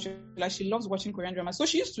Korean culture. Like, she loves watching Korean drama. So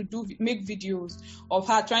she used to make videos of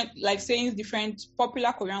her saying different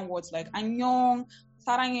popular Korean words like annyeong,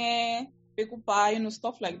 사랑해, 배고파, you know,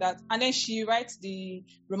 stuff like that. And then she writes the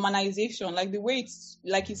romanization, like the way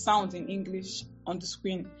it sounds in English on the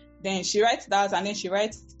screen. Then she writes that, and then she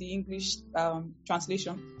writes the English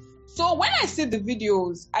translation. So when I see the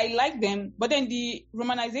videos, I like them, but then the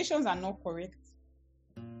romanizations are not correct.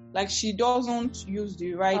 Like, she doesn't use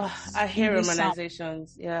the right. I hear romanizations. Sound.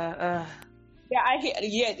 Yeah. Yeah, I hear.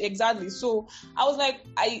 Yeah, exactly. So I was like,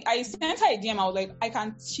 I sent her a DM. I was like, I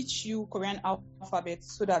can teach you Korean alphabet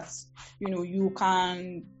so that, you know, you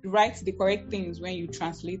can write the correct things when you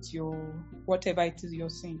translate your whatever it is you're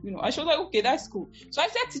saying. You know, and she was like, okay, that's cool. So I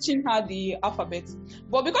started teaching her the alphabet,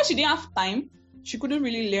 but because she didn't have time, she couldn't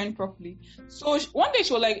really learn properly. So one day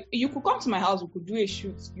she was like, you could come to my house, we could do a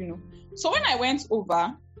shoot, you know. So when I went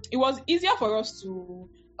over, it was easier for us to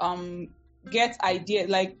get ideas,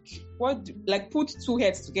 put two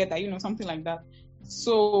heads together, you know, something like that.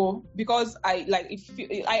 So because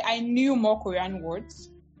I knew more Korean words,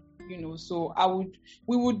 you know, so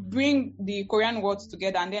we would bring the Korean words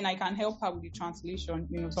together, and then I can help her with the translation,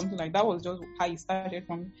 you know, something like that. Was just how it started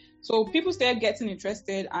from me. So people started getting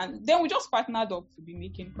interested, and then we just partnered up to be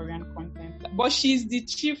making Korean content. But she's the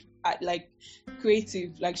chief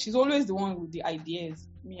creative, like she's always the one with the ideas.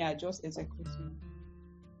 Me, I just execute.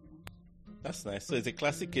 That's nice. So it's a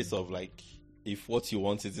classic case of like, if what you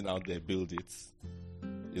want isn't out there, build it.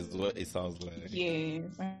 Is what it sounds like. Yeah.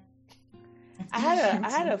 I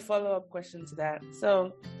had a follow-up question to that.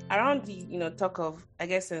 So around the, you know, talk of, I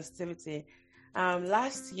guess, sensitivity,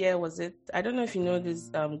 last year, was it, I don't know if you know this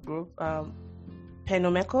group,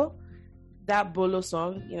 Nneka, that Bolo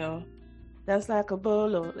song, you know, Dance Like a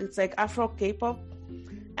Bolo. It's like Afro K-pop.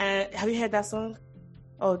 And have you heard that song?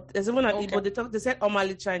 Oh, there's someone on Igbo. They said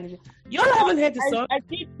Omali Chinese. You all haven't heard the song? I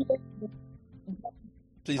did.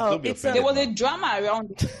 Please don't be offended. There was a drama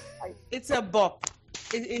around it. It's a bop.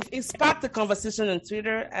 It sparked the conversation on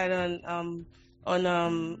Twitter and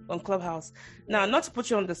on Clubhouse. Now, not to put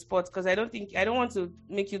you on the spot, because I don't want to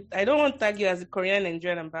tag you as a Korean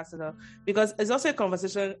Nigerian ambassador, because it's also a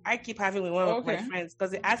conversation I keep having with one of my friends,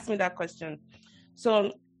 because they asked me that question.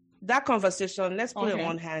 So that conversation, let's put it on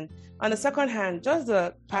one hand. On the second hand, just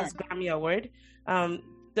the past Grammy Award,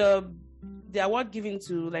 the award given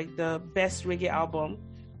to like the best reggae album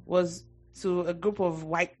was to a group of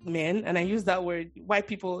white men, and I use that word, white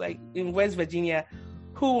people, like in West Virginia,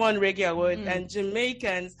 who won reggae award. And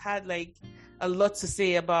Jamaicans had like a lot to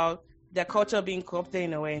say about their culture being co-opted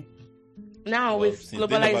in a way. Now with globalization,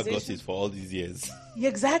 they never got it for all these years.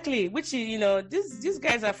 Exactly, which, you know, these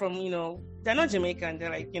guys are from, you know, they're not Jamaican, they're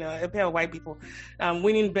like, you know, a pair of white people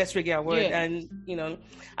winning best reggae award. And you know,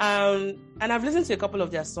 and I've listened to a couple of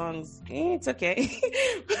their songs. It's okay.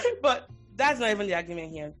 But that's not even the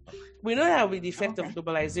argument here. We know that with the effect of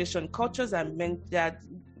globalization, cultures are meant that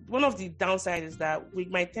one of the downsides is that we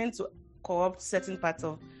might tend to co-opt certain parts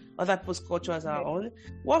of other people's culture as our own.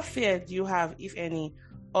 What fear do you have, if any,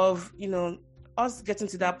 of, you know, us getting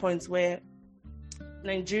to that point where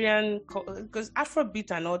Nigerian, because Afrobeat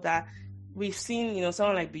and all that, we've seen, you know,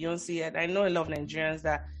 someone like Beyonce, and I know a lot of Nigerians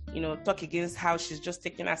that, you know, talk against how she's just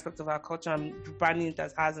taking aspects of our culture and branding it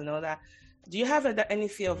as hers and all that. Do you have any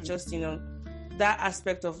fear of just, you know, that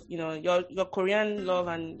aspect of, you know, your Korean love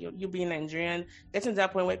and you being Nigerian, getting to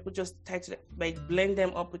that point where people just try to like blend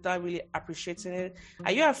them up without really appreciating it?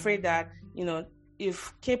 Are you afraid that, you know,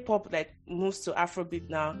 if K-pop like moves to Afrobeat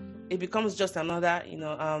now, it becomes just another, you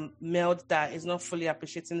know, meld that is not fully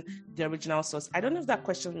appreciating the original source? I don't know if that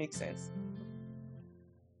question makes sense.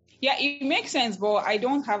 Yeah, it makes sense, but I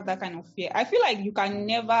don't have that kind of fear. I feel like you can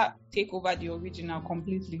never take over the original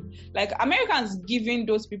completely. Like, Americans giving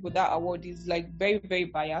those people that award is like very, very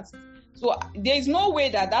biased. So there is no way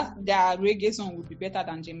that their reggae song would be better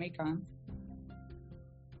than Jamaican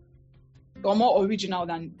or more original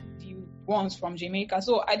than the ones from Jamaica.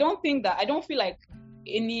 So I don't feel like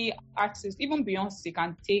any artist, even Beyonce,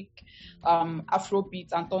 can take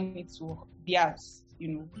Afrobeat and turn it to theirs.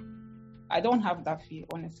 I don't have that feel,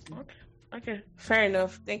 honestly. Okay, fair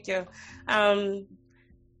enough. Thank you.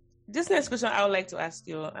 This next question I would like to ask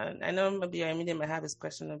you, and I know maybe your immediate might have this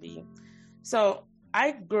question of you. So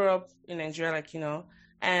I grew up in Nigeria,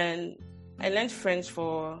 and I've learned French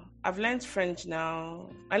for about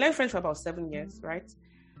 7 years, right?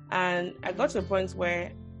 And I got to a point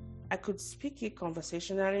where I could speak it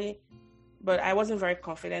conversationally, but I wasn't very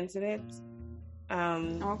confident in it.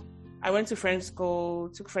 I went to French school,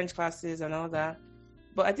 took French classes and all that.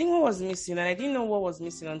 But I think what was missing, and I didn't know what was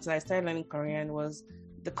missing until I started learning Korean, was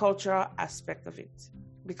the cultural aspect of it.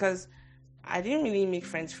 Because I didn't really make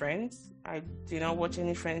French friends. I did not watch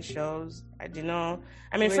any French shows.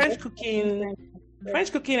 French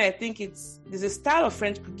cooking, I think there's a style of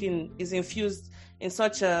French cooking is infused in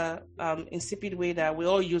such a insipid way that we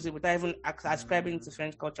all use it without even ascribing to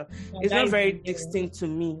French culture. It's not very distinct to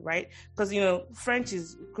me, right? Because, French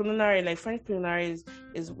is culinary, French culinary is,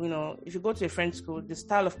 if you go to a French school, the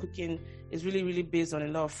style of cooking is really, really based on a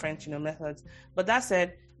lot of French, methods. But that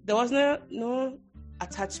said, there was no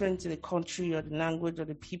attachment to the country or the language or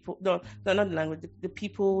the people. No, not the language, the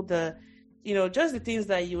people, just the things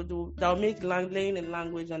that you do that will make learning a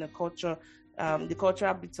language and a culture, the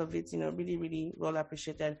cultural bits of it, really, really well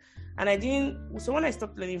appreciated. And so when I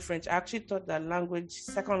stopped learning French, I actually thought that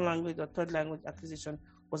second language or third language acquisition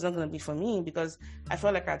was not going to be for me, because I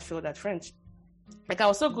felt like I'd failed at French. I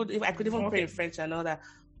was so good, if I could even pray in French and all that.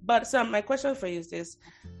 But so my question for you is this: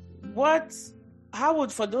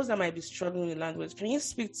 for those that might be struggling with language, can you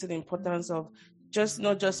speak to the importance of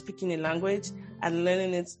not just speaking a language and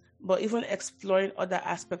learning it, but even exploring other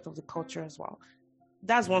aspects of the culture as well?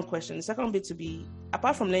 That's one question. The second bit to be,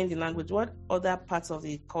 apart from learning the language, what other parts of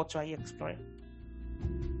the culture are you exploring?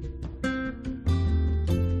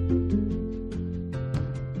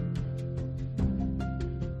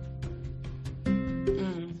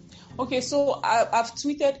 Okay, so I've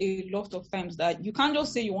tweeted a lot of times that you can't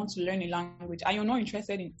just say you want to learn a language and you're not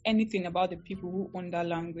interested in anything about the people who own that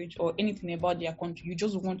language or anything about their country. You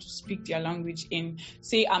just want to speak their language in,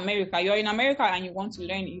 say, America. You're in America and you want to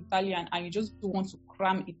learn Italian and you just want to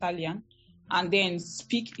cram Italian and then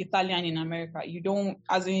speak Italian in America. You don't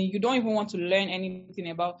even want to learn anything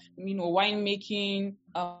about, wine making,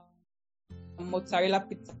 mozzarella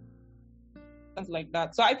pizza, things like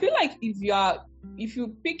that. So I feel like if you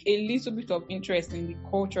pick a little bit of interest in the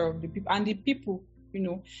culture of the people and the people,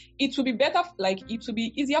 it will be better, it will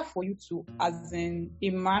be easier for you to,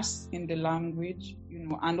 immerse in the language,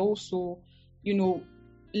 and also,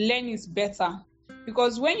 learn is better.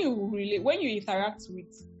 Because when you interact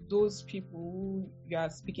with those people who you are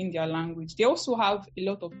speaking their language, they also have a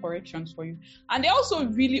lot of corrections for you. And they're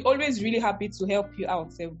also always really happy to help you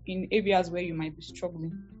out in areas where you might be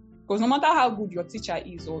struggling. Because no matter how good your teacher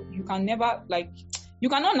is, or you can never, you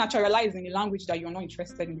cannot naturalize in a language that you're not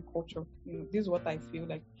interested in the culture. This is what I feel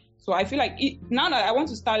like. So I feel like now that I want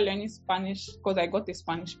to start learning Spanish, because I got a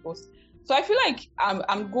Spanish course. So I feel like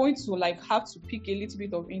I'm going to have to pick a little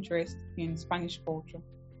bit of interest in Spanish culture.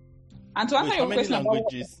 And to answer your question about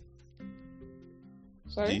languages?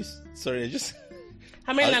 Sorry,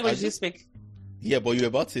 how many languages do you speak? Yeah, but you were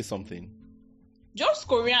about to say something. Just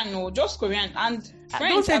Korean, and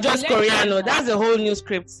French. Don't say just Korean, that's a whole new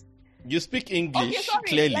script. You speak English,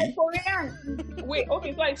 clearly. Like Korean. Wait,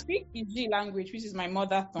 okay, so I speak Iji language, which is my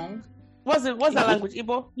mother tongue. What's that language,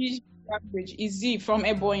 Igbo? Iji language, Iji from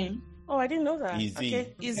Ebonyi. Oh, I didn't know that. Iji.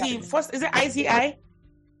 Okay, Iji. First, is it IZI?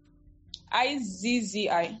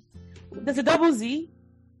 IZZI. There's a double Z?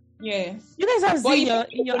 Yes. You guys have Z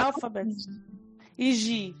in your alphabet.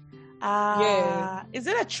 Iji. Yeah. Is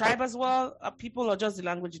it a tribe as well, a people, or just the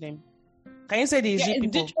language name? Can you say the Iji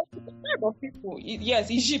people? It's a tribe of people. Yes,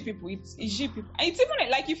 Iji people. It's Iji people. It's even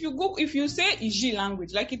if you say Iji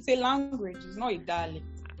language, it's a language. It's not a dialect.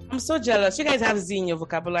 I'm so jealous. You guys have Z in your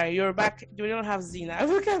vocabulary. You're back. You don't have Z in our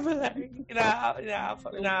vocabulary. In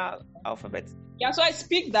our alphabet. Yeah, so I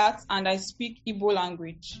speak that, and I speak Igbo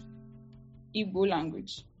language.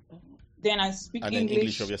 Then I speak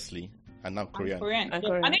English, obviously. And now Korean. And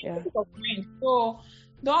then a bit of French. So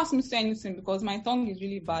don't ask me to say anything because my tongue is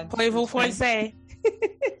really bad. Say.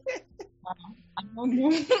 I don't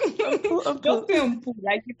know. Just say umpu. You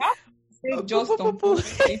have to say just umpu.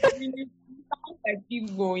 It really sounds like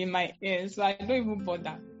Igbo in my ears, so I don't even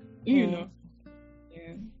bother. Yeah.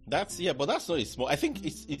 But that's not a small. I think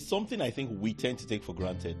it's something I think we tend to take for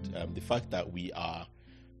granted. The fact that we are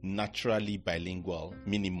naturally bilingual,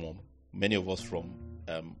 minimum. Many of us from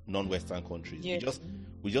non-Western countries,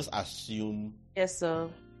 we just assume. Yes, sir.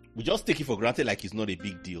 We just take it for granted like it's not a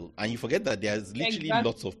big deal, and you forget that there's literally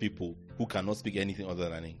lots of people who cannot speak anything other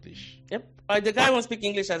than English. Yep. The guy won't speak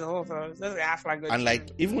English as well, so that's a half language. And like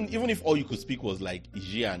even if all you could speak was like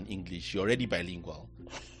Ije and English, you're already bilingual.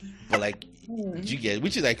 But like Jige,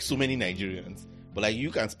 which is like so many Nigerians, but like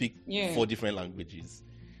you can speak 4 different languages,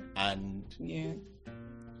 and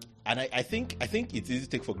I think it's easy to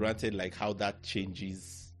take for granted like how that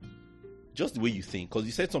changes just the way you think. Because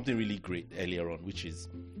you said something really great earlier on, which is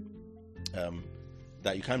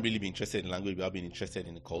that you can't really be interested in language without being interested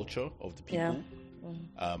in the culture of the people.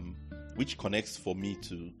 Yeah. Which connects for me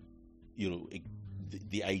to,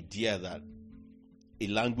 the idea that a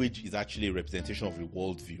language is actually a representation of a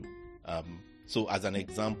worldview. So as an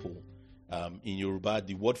example, in Yoruba,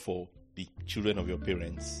 the word for the children of your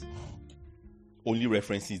parents only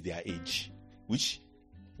references their age, which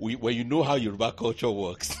when you know how Yoruba culture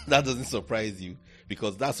works, that doesn't surprise you,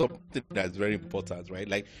 because that's something that's very important, right?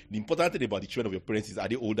 Like, the important thing about the children of your parents is, are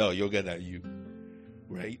they older or younger than you,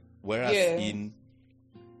 right? Whereas in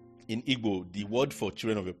Igbo, the word for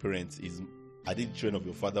children of your parents is, are they the children of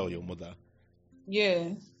your father or your mother?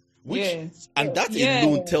 Yeah. And that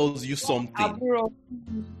alone tells you something.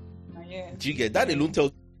 Do you get that? Alone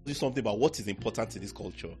tells you something about what is important in this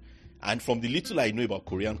culture. And from the little I know about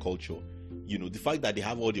Korean culture, the fact that they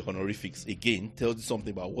have all the honorifics again tells you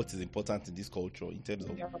something about what is important in this culture in terms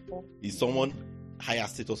of, is someone higher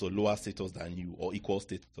status or lower status than you, or equal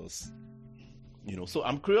status? So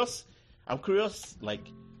I'm curious,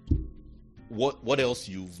 like, what else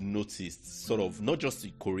you've noticed, sort of, not just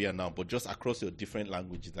in Korea now, but just across your different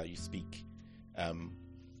languages that you speak,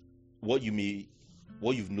 what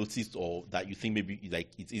you've noticed, or that you think maybe like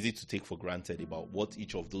it's easy to take for granted about what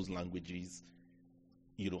each of those languages,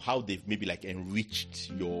 how they've maybe like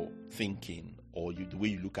enriched your thinking or the way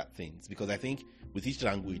you look at things. Because I think with each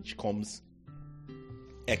language comes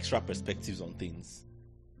extra perspectives on things.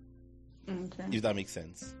 Okay. If that makes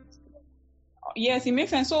sense. Yes, it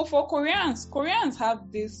makes sense. So for Koreans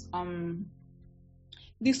have this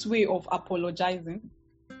way of apologizing.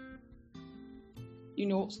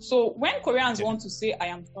 So when Koreans want to say, I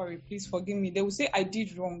am sorry, please forgive me, they will say, I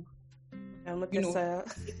did wrong.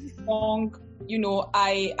 Wrong.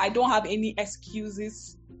 I don't have any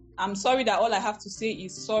excuses. I'm sorry that all I have to say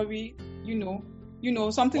is sorry.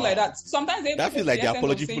 Something like that. Sometimes that feels like the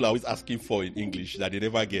apology people are always asking for in English that they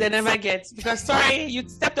never get. They never get, because sorry, you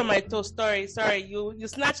stepped on my toe. Sorry, you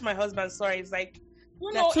snatched my husband. Sorry, it's like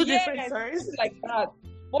two different stories like that.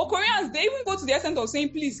 But Koreans, they even go to the extent of saying,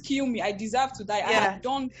 please kill me, I deserve to die.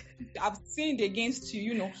 I've sinned against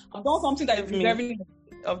you, I've done something that is deserving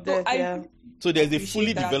of death. So there's a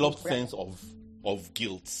fully developed sense of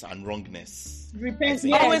guilt and wrongness. Always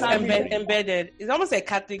embedded. It's almost like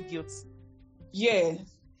Catholic guilt. Yeah.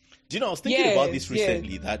 Do I was thinking about this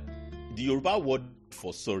recently, that the Yoruba word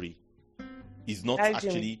for sorry is not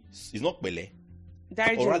bele.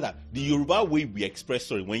 Or rather, the Yoruba way we express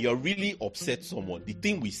sorry, when you're really upset someone, the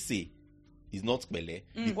thing we say is not bele.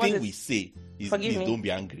 The thing we say is, please don't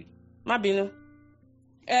be angry. Mabino.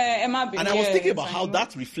 And I was thinking about how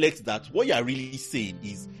that reflects that what you're really saying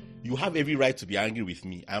is, you have every right to be angry with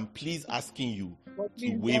me. I'm please asking you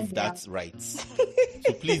to waive that right.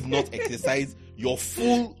 So please not exercise your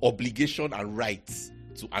full obligation and rights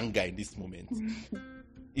to anger in this moment.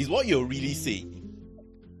 Is what you're really saying.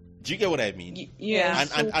 Do you get what I mean? Yeah.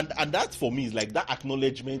 And that for me is like that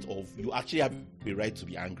acknowledgement of, you actually have a right to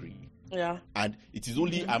be angry. Yeah. And it is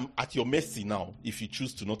only I'm at your mercy now if you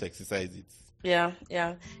choose to not exercise it. Yeah.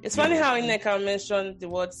 It's funny how Nneka mentioned the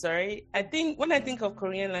word sorry. I think when I think of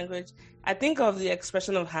Korean language, I think of the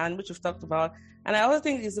expression of hand, which we've talked about. And I also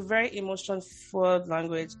think it's a very emotion-forward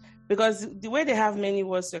language, because the way they have many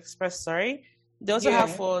words to express sorry, they also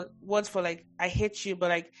have words for like, I hate you, but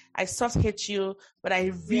like, I soft hate you, but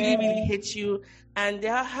I really, really hate you. And they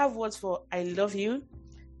have words for, I love you.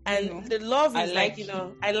 And the love is like,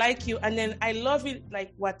 I like you. And then I love it,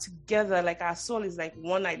 like we're together, like our soul is like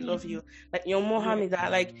one, I love you. Like your Mohammed,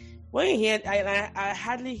 like when you hear it, I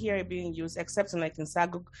hardly hear it being used, except in like in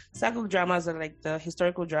Saguk dramas, or like the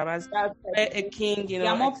historical dramas, where a king,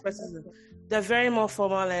 expresses, they're very more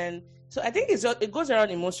formal. And so I think it goes around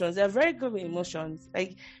emotions. They're very good with emotions.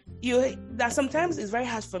 Like that sometimes it's very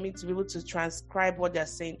hard for me to be able to translate what they're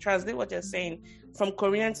saying from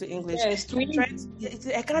Korean to English. Yes,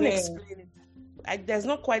 I can't explain it. there's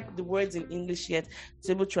not quite the words in English yet to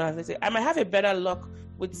be able to translate it. I might have a better luck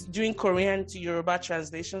with doing Korean to Yoruba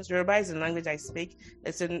translations. Yoruba is a language I speak.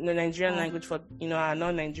 It's a Nigerian language for, our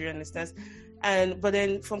non-Nigerian listeners. But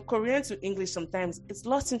then from Korean to English, sometimes it's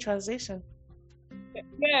lost in translation.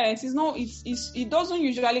 Yes, it doesn't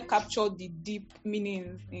usually capture the deep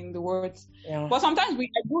meanings in the words. Yeah. But sometimes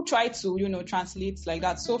I do try to, translate like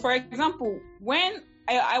that. So for example, when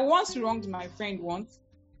I once wronged my friend once,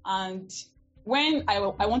 and when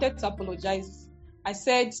I wanted to apologize, I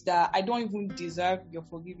said that I don't even deserve your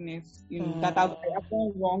forgiveness, that I've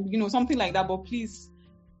done wrong, something like that, but please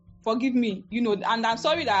forgive me, and I'm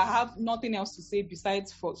sorry that I have nothing else to say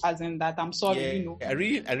besides as in that I'm sorry, I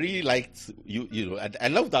really liked you, I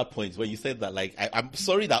love that point where you said that, like, I'm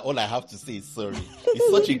sorry that all I have to say is sorry.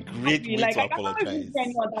 It's such a great way to apologize.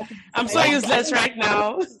 I'm so useless right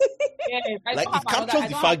now. Like, it captures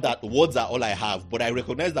the fact that words are all I have, but I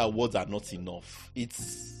recognize that words are not enough.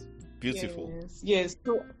 It's beautiful. Yes.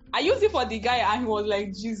 So I used it for the guy, and he was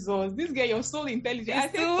like, Jesus, this guy, you're so intelligent. I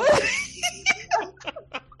said,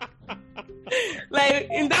 like,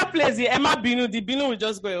 in that place, the Binu will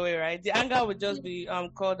just go away, right? The anger will just be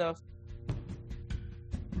called off.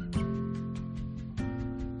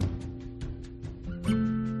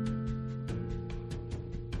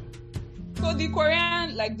 So the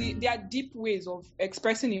Korean, like, there are deep ways of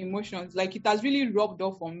expressing emotions. Like, it has really rubbed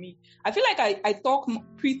off on me. I feel like I talk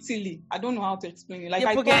prettily. I don't know how to explain it. Like,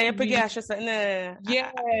 I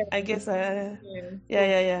guess.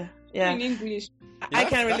 Yeah. In English. I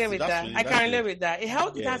can relate with that. I can relate with that. It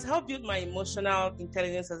has helped build my emotional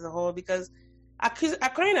intelligence as a whole, because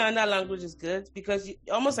acquiring another language is good, because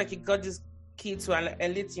almost like you got this key to an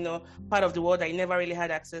elite, part of the world that you never really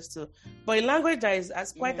had access to. But a language that is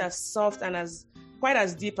as soft and quite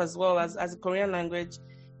as deep as well as the Korean language,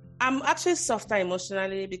 I'm actually softer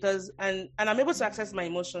emotionally, because and I'm able to access my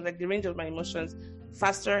emotions, like the range of my emotions,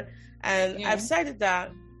 faster. And I've said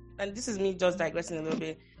that, and this is me just digressing a little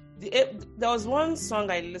bit. There was one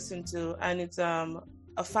song I listened to, and it's a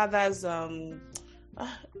father's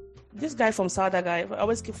this guy from Sauda guy. I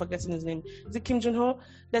always keep forgetting his name. Is it Kim Jun-ho?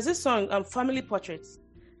 There's this song, Family Portraits.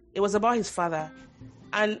 It was about his father,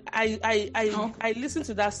 and I listened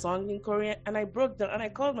to that song in Korean, and I broke down, and I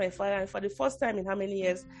called my father, and for the first time in how many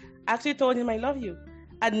years, I actually told him I love you.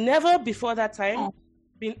 I'd never before that time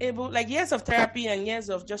been able, like, years of therapy and years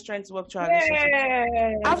of just trying to work through our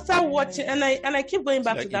relationship. After watching, and I keep going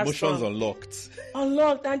back to that emotions song.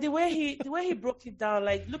 Unlocked, and the way he broke it down,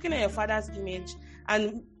 like looking at your father's image,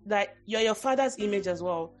 and like you're your father's image as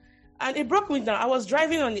well, and it broke me down. I was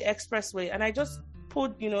driving on the expressway, and I just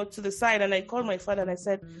pulled, to the side, and I called my father, and I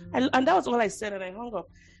said, and that was all I said, and I hung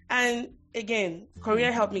up. And again,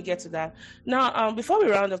 Korea helped me get to that. Now, before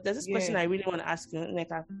we round off, there's this question I really want to ask you,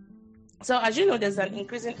 Nneka. So, as you know, there's an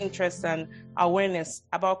increasing interest and awareness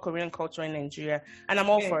about Korean culture in Nigeria, and I'm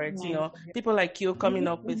all for it. People like you coming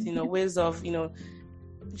up with, ways of,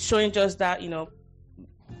 showing just that,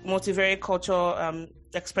 multivariate culture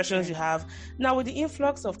expressions you have. Now, with the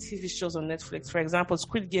influx of TV shows on Netflix, for example,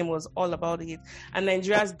 Squid Game was all about it, and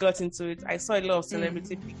Nigeria's got into it. I saw a lot of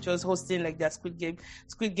celebrity pictures hosting like that Squid Game,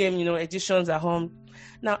 editions at home.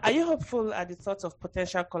 Now, are you hopeful at the thought of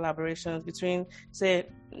potential collaborations between, say,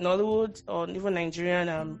 Nollywood or even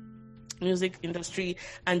Nigerian music industry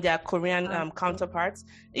and their Korean counterparts?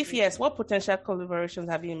 If yes, what potential collaborations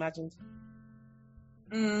have you imagined?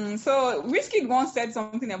 So Wizkid once said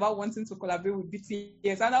something about wanting to collaborate with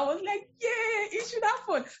BTS, and I was like, yeah, it should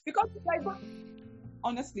happen, because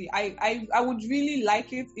honestly, I would really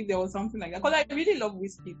like it if there was something like that, because I really love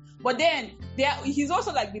Wizkid. But then he's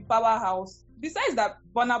also like the powerhouse. Besides that,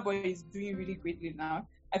 Burna Boy is doing really greatly now.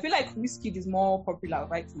 I feel like Wizkid is more popular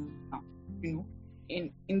right now,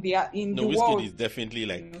 in the Wizkid world. Is definitely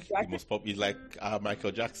like the most popular. He's like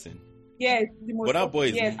Michael Jackson. Yes, the most Burna Boy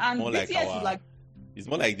is and more BTS like is like. It's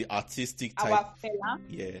more like the artistic type. Our fella.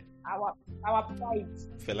 Yeah. Our pride.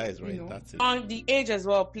 Fella is right. That's it. On the age as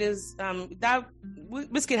well, plays that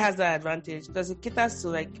Wizkid has that advantage because it caters to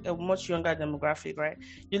like a much younger demographic, right?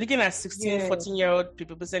 You're looking at 16, 14-year-old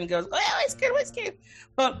people, percent girls. Oh yeah, Wizkid.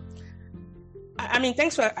 But I mean,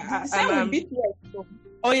 thanks for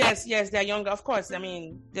oh yes, they're younger, of course. I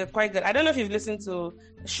mean, they're quite good. I don't know if you've listened to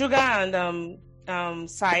Sugar and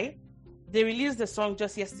Psy. They released the song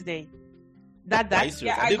just yesterday. I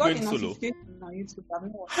got a notification on YouTube.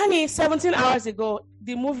 Honey, 17 hours ago,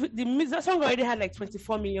 the song already had like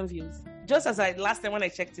 24 million views. Just as last time when I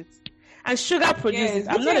checked it. And Sugar produced it.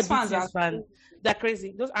 I'm not a BTS fan. They're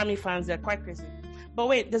crazy. Those ARMY fans, they're quite crazy. But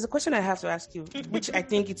wait, there's a question I have to ask you, which I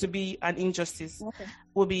think it would be an injustice. Okay.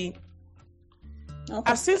 Would be,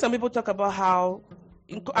 I've seen some people talk about how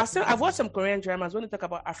I've watched some Korean dramas. When they talk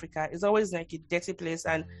about Africa, it's always like a dirty place,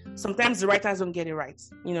 and sometimes the writers don't get it right.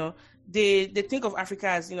 They think of Africa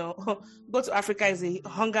as go to Africa is a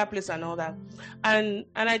hunger place and all that, and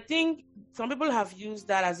I think some people have used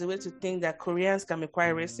that as a way to think that Koreans can be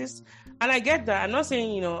quite racist, and I get that. I'm not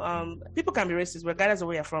saying people can be racist regardless of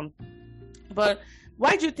where you're from, but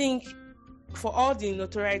why do you think, for all the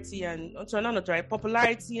notoriety and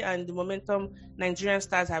popularity and the momentum Nigerian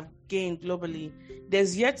stars have gained globally,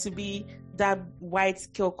 there's yet to be that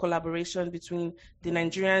wide-scale collaboration between the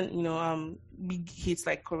Nigerian, big hits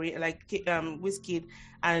like Korea, like Wizkid,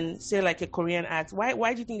 and say like a Korean act?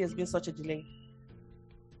 Why do you think there's been such a delay?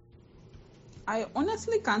 I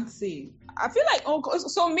honestly can't say. I feel like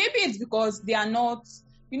so maybe it's because they are not.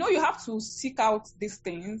 You have to seek out these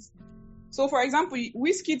things. So, for example,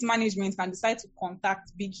 Wizkid's management can decide to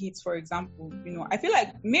contact big hits, for example. I feel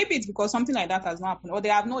like maybe it's because something like that has not happened, or they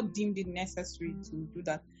have not deemed it necessary to do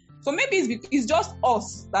that. So maybe it's just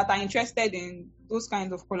us that are interested in those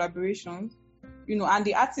kinds of collaborations, and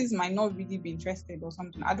the artists might not really be interested or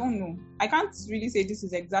something. I don't know. I can't really say this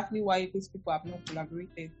is exactly why these people have not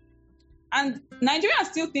collaborated. And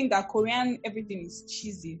Nigerians still think that Korean everything is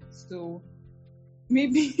cheesy. So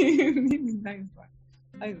maybe that is why.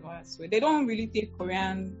 That is why I swear. They don't really take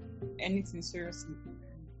Korean anything seriously.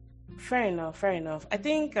 Fair enough. I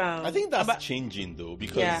think that's changing though,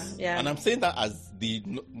 because and I'm saying that as the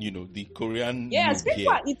Korean people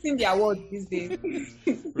are eating their words these days.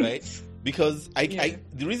 Right? Because the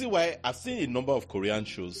reason why I've seen a number of Korean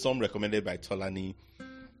shows, some recommended by Tolani,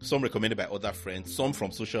 some recommended by other friends, some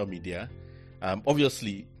from social media.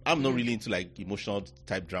 Obviously I'm not really into like emotional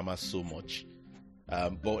type dramas so much.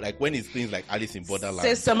 But like when it's things like Alice in Borderland.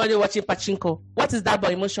 Says somebody watching Pachinko. What is that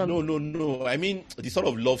about emotion? No. I mean the sort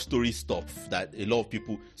of love story stuff that a lot of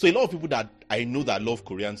people that I know that love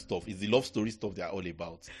Korean stuff is the love story stuff they're all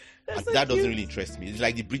about. And so that doesn't really interest me. It's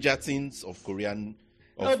like the Bridgertons of Korean.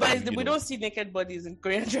 We don't see naked bodies in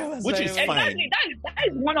Korean dramas, which is fine. Exactly. That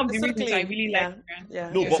is one of the reasons I really like.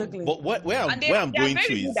 Yeah. No, but where I'm going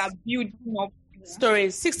to is building up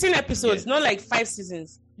stories. 16 episodes, not like 5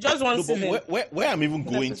 seasons. Just one season. Where I'm even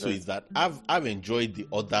going to is that I've enjoyed the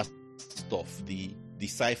other stuff, the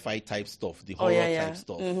sci-fi type stuff, the horror type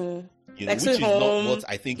stuff. Mm-hmm. Which is not what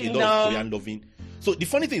I think a lot of Korean loving. So the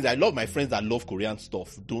funny thing is, I love my friends that love Korean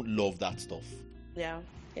stuff don't love that stuff. Yeah.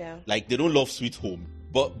 Like they don't love Sweet Home.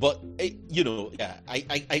 But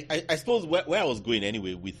I suppose where I was going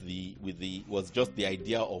anyway with the was just the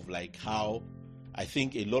idea of like how I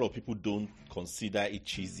think a lot of people don't consider it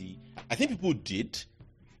cheesy. I think people did.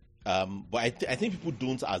 But I think people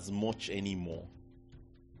don't as much anymore.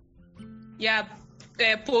 Yeah,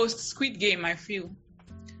 post Squid Game, I feel.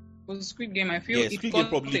 Post Squid Game, Squid Game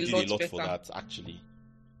probably did a lot better for that, actually.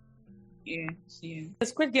 Yeah. The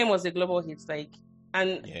Squid Game was a global hit,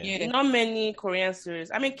 not many Korean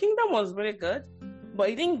series. I mean, Kingdom was really good, but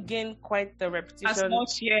it didn't gain quite the reputation as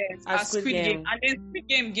much as Squid Game. And then Squid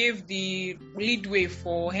Game gave the leadway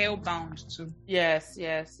for Hellbound too. Yes.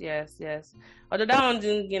 Although that one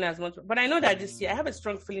didn't gain as much, but I know that this year I have a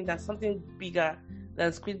strong feeling that something bigger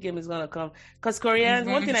than Squid Game is gonna come. Because Koreans,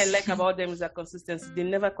 one thing I like about them is their consistency. They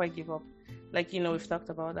never quite give up. We've talked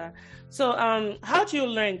about that. So, how do you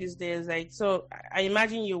learn these days? So I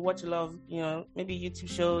imagine you watch a lot of, maybe YouTube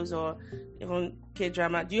shows or even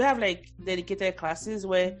K-drama. Do you have dedicated classes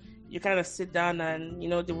where you kind of sit down and,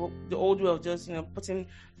 the old way of just, putting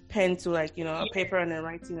pen to a paper and then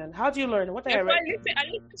writing? And how do you learn? What I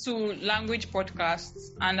listen to language podcasts,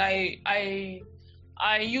 and I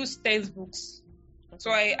use textbooks.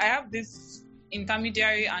 So I have this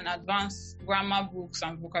intermediary and advanced grammar books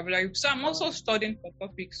and vocabulary. So I'm also studying for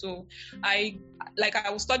topics. So I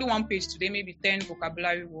will study one page today, maybe 10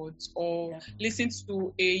 vocabulary words, or listen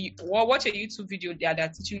to watch a YouTube video there that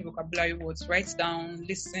are teaching vocabulary words, write down,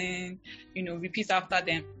 listen, repeat after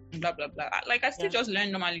them, blah blah blah. I still just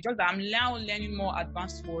learn normally, just that I'm now learning more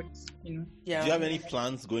advanced words, Yeah. Do you have any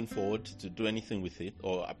plans going forward to do anything with it?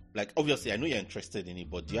 Or obviously I know you're interested in it,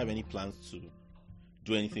 but do you have any plans to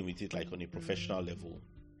do anything with it, on a professional level?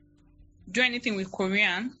 Do anything with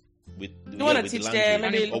Korean? You want to teach them,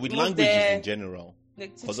 maybe, or with languages in general?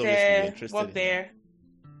 Teach them, work there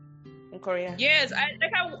in Korea. Yes,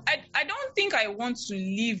 I don't think I want to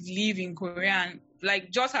live in Korean.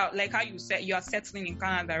 Just how you said you are settling in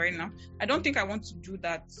Canada right now. I don't think I want to do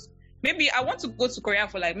that. Maybe I want to go to Korea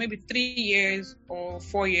for maybe 3 years or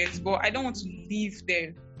 4 years, but I don't want to live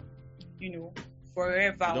there,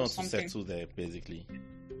 forever. You don't want to settle there, basically,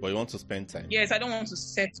 but you want to spend time. Yes, I don't want to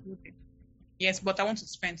settle there. Yes, but I want to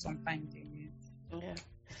spend some time there. Yeah.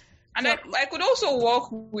 And I could also work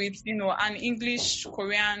with, an English,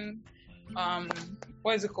 Korean,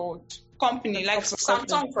 what is it called? Company, like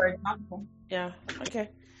Samsung, for example. Yeah. Okay.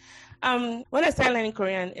 When I started learning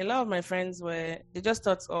Korean, a lot of my friends they just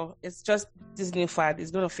thought, oh, it's just this new fad,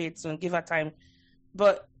 it's going to fade soon, give her time.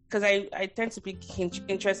 But because I tend to pick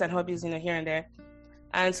interests and hobbies, here and there.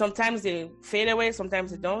 And sometimes they fade away,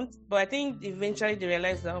 sometimes they don't. But I think eventually they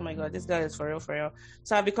realize that, oh my God, this girl is for real, for real.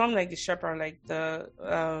 So I've become like the shepherd, like the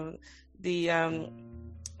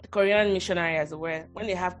Korean missionary, as it were, when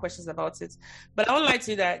they have questions about it. But I won't lie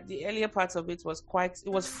to you that the earlier parts of it was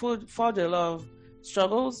full of a lot of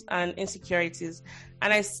struggles and insecurities.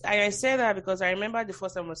 And I say that because I remember the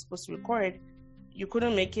first time I was supposed to record, you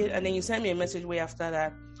couldn't make it, and then you sent me a message way after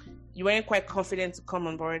that. You weren't quite confident to come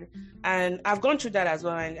on board, and I've gone through that as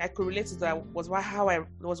well, and I could relate to that. Was why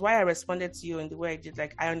I responded to you in the way I did.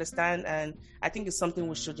 Like, I understand, and I think it's something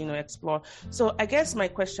we should explore. So I guess my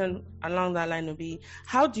question along that line would be,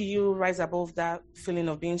 how do you rise above that feeling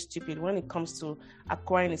of being stupid when it comes to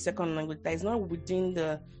acquiring a second language that is not within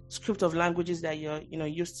the script of languages that you're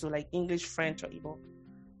used to, like English, French, or Igbo?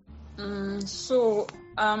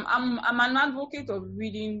 I'm an advocate of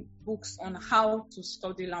reading books on how to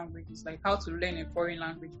study languages, like how to learn a foreign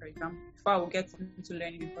language, for example, before I will get into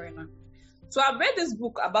learning a foreign language. So I've read this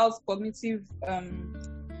book about cognitive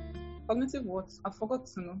what? I forgot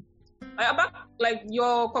to know. About like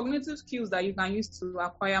your cognitive skills that you can use to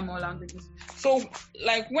acquire more languages. So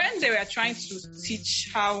like when they were trying to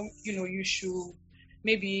teach how, you should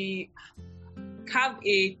maybe have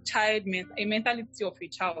a mentality of a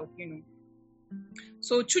child,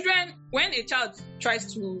 So children, when a child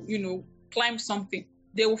tries to, climb something,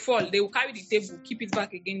 they will fall. They will carry the table, keep it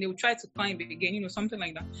back again. They will try to climb it again, something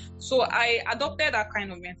like that. So I adopted that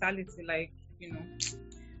kind of mentality, like,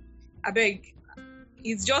 I beg,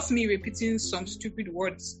 it's just me repeating some stupid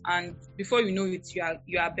words, and before you know it,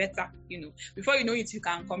 you are better, Before you know it, you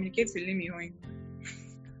can communicate with me.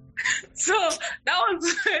 So that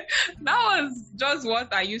was just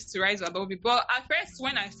what I used to rise above it. But at first,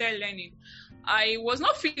 when I started learning, I was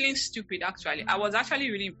not feeling stupid, actually. I was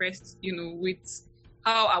actually really impressed, with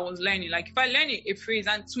how I was learning. Like, if I learn a phrase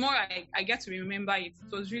and tomorrow I get to remember it,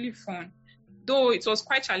 it was really fun. Though it was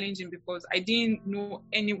quite challenging because I didn't know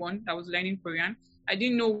anyone that was learning Korean. I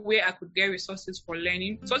didn't know where I could get resources for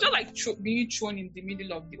learning. So it was just like being thrown in the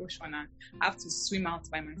middle of the ocean and I have to swim out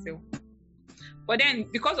by myself. But then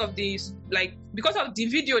because of the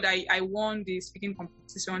video that I won the speaking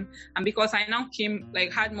competition, and because I now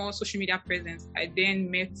had more social media presence, I then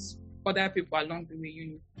met other people along the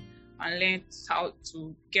way, and learned how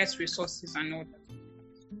to get resources and all that.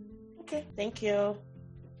 Okay, thank you.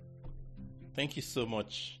 Thank you so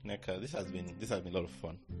much, Nneka. This has been a lot of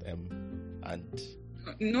fun. And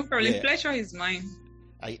no problem. Yeah. Pleasure is mine.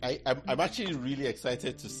 I'm actually really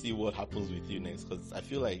excited to see what happens with you next, because I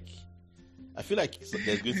feel like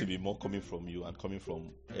there's going to be more coming from you and coming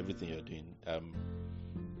from everything you're doing.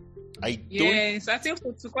 Yes, I think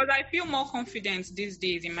so too, because I feel more confident these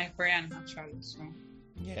days in my Korean, actually. So.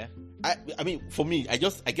 Yeah, I mean, for me, I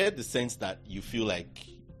get the sense that you feel like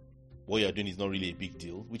what you're doing is not really a big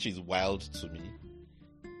deal, which is wild to me,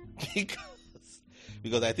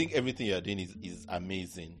 because I think everything you're doing is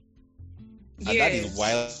amazing, and that is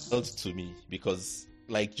wild to me because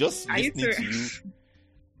just listening to you.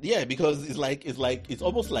 Yeah, because it's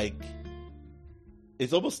almost like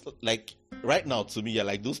right now to me, you're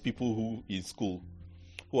like those people who in school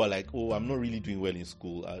who are like, oh, I'm not really doing well in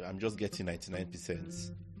school. I'm just getting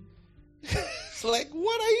 99%. It's like,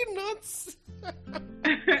 what are you nuts?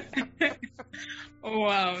 Oh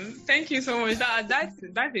wow! Thank you so much. That's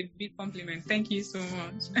a big compliment. Thank you so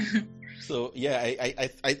much. So yeah, I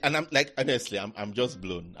and I'm like, honestly, I'm just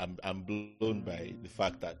blown. I'm blown by the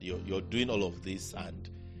fact that you're doing all of this and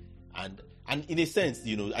in a sense,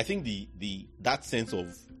 I think that sense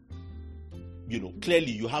of,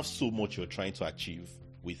 clearly you have so much you're trying to achieve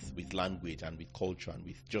with language and with culture and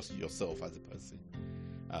with just yourself as a person.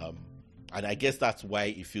 And I guess that's why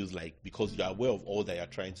it feels like, because you're aware of all that you're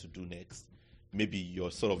trying to do next, maybe you're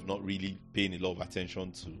sort of not really paying a lot of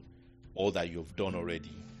attention to all that you've done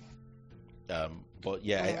already. But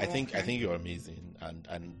yeah, I think you're amazing, and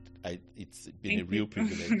it's been a real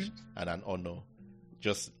privilege and an honor.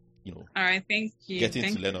 Just all right, thank you.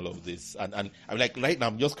 Getting to learn all of this, and I'm like, right now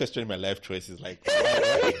I'm just questioning my life choices. Like,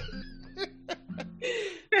 why?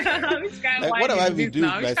 What have I been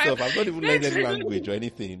doing with myself? I've not even learned any language or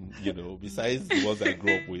anything, besides the ones I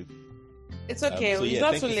grew up with. It's okay. So it's yeah,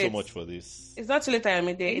 not thank too you late. so much for this. It's not too late,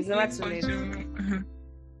 Ayomide. It's never too late.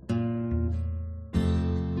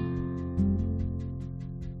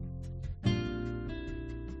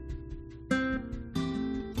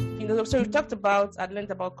 So we talked about, I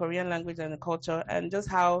learned about Korean language and the culture and just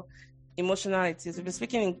how emotional it is. We've been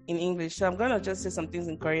speaking in English, so I'm going to just say some things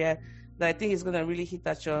in Korea that I think is going to really hit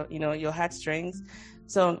at your heartstrings.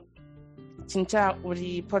 So, 진짜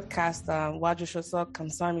우리 팟캐스트 와주셔서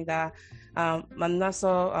감사합니다.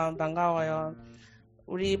 만나서 반가워요.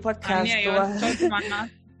 우리 팟캐스트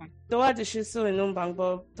도와주실 수 있는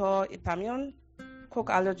방법 더 있다면 꼭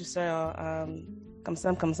알려주세요.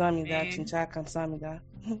 감사합니다. 진짜 감사합니다.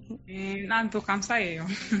 난도 감사해요.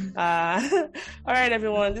 All right,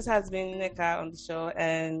 everyone. This has been Nneka on the show,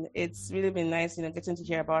 and it's really been nice, getting to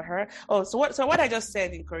hear about her. Oh, so what I just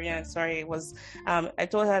said in Korean, sorry, was I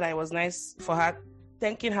told her that it was nice for her,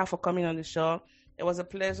 thanking her for coming on the show. It was a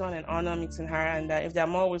pleasure and an honor meeting her, and if there are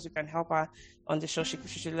more ways we can help her on the show, she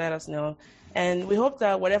should let us know. And we hope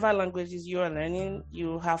that whatever languages you are learning,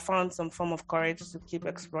 you have found some form of courage to keep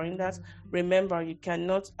exploring that. Remember, you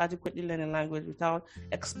cannot adequately learn a language without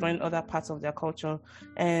exploring other parts of their culture.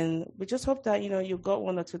 And we just hope that, you got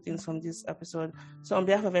one or two things from this episode. So on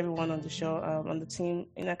behalf of everyone on the show, on the team,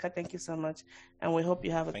 Nneka, thank you so much. And we hope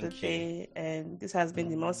you have a good day. And this has been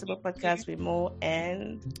the Multiple Podcast with Mo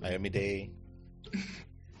and Ayomide.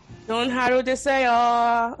 좋은 하루 되세요.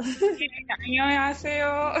 안녕하세요.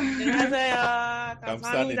 안녕하세요.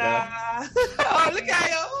 감사합니다. look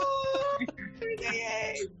at you.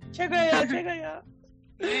 최고예요.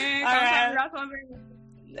 네, 감사합니다, 선생님.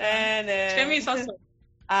 네. 재미있었어요.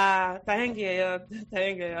 다행이에요.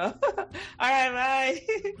 All right, bye.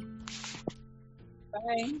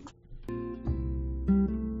 Bye.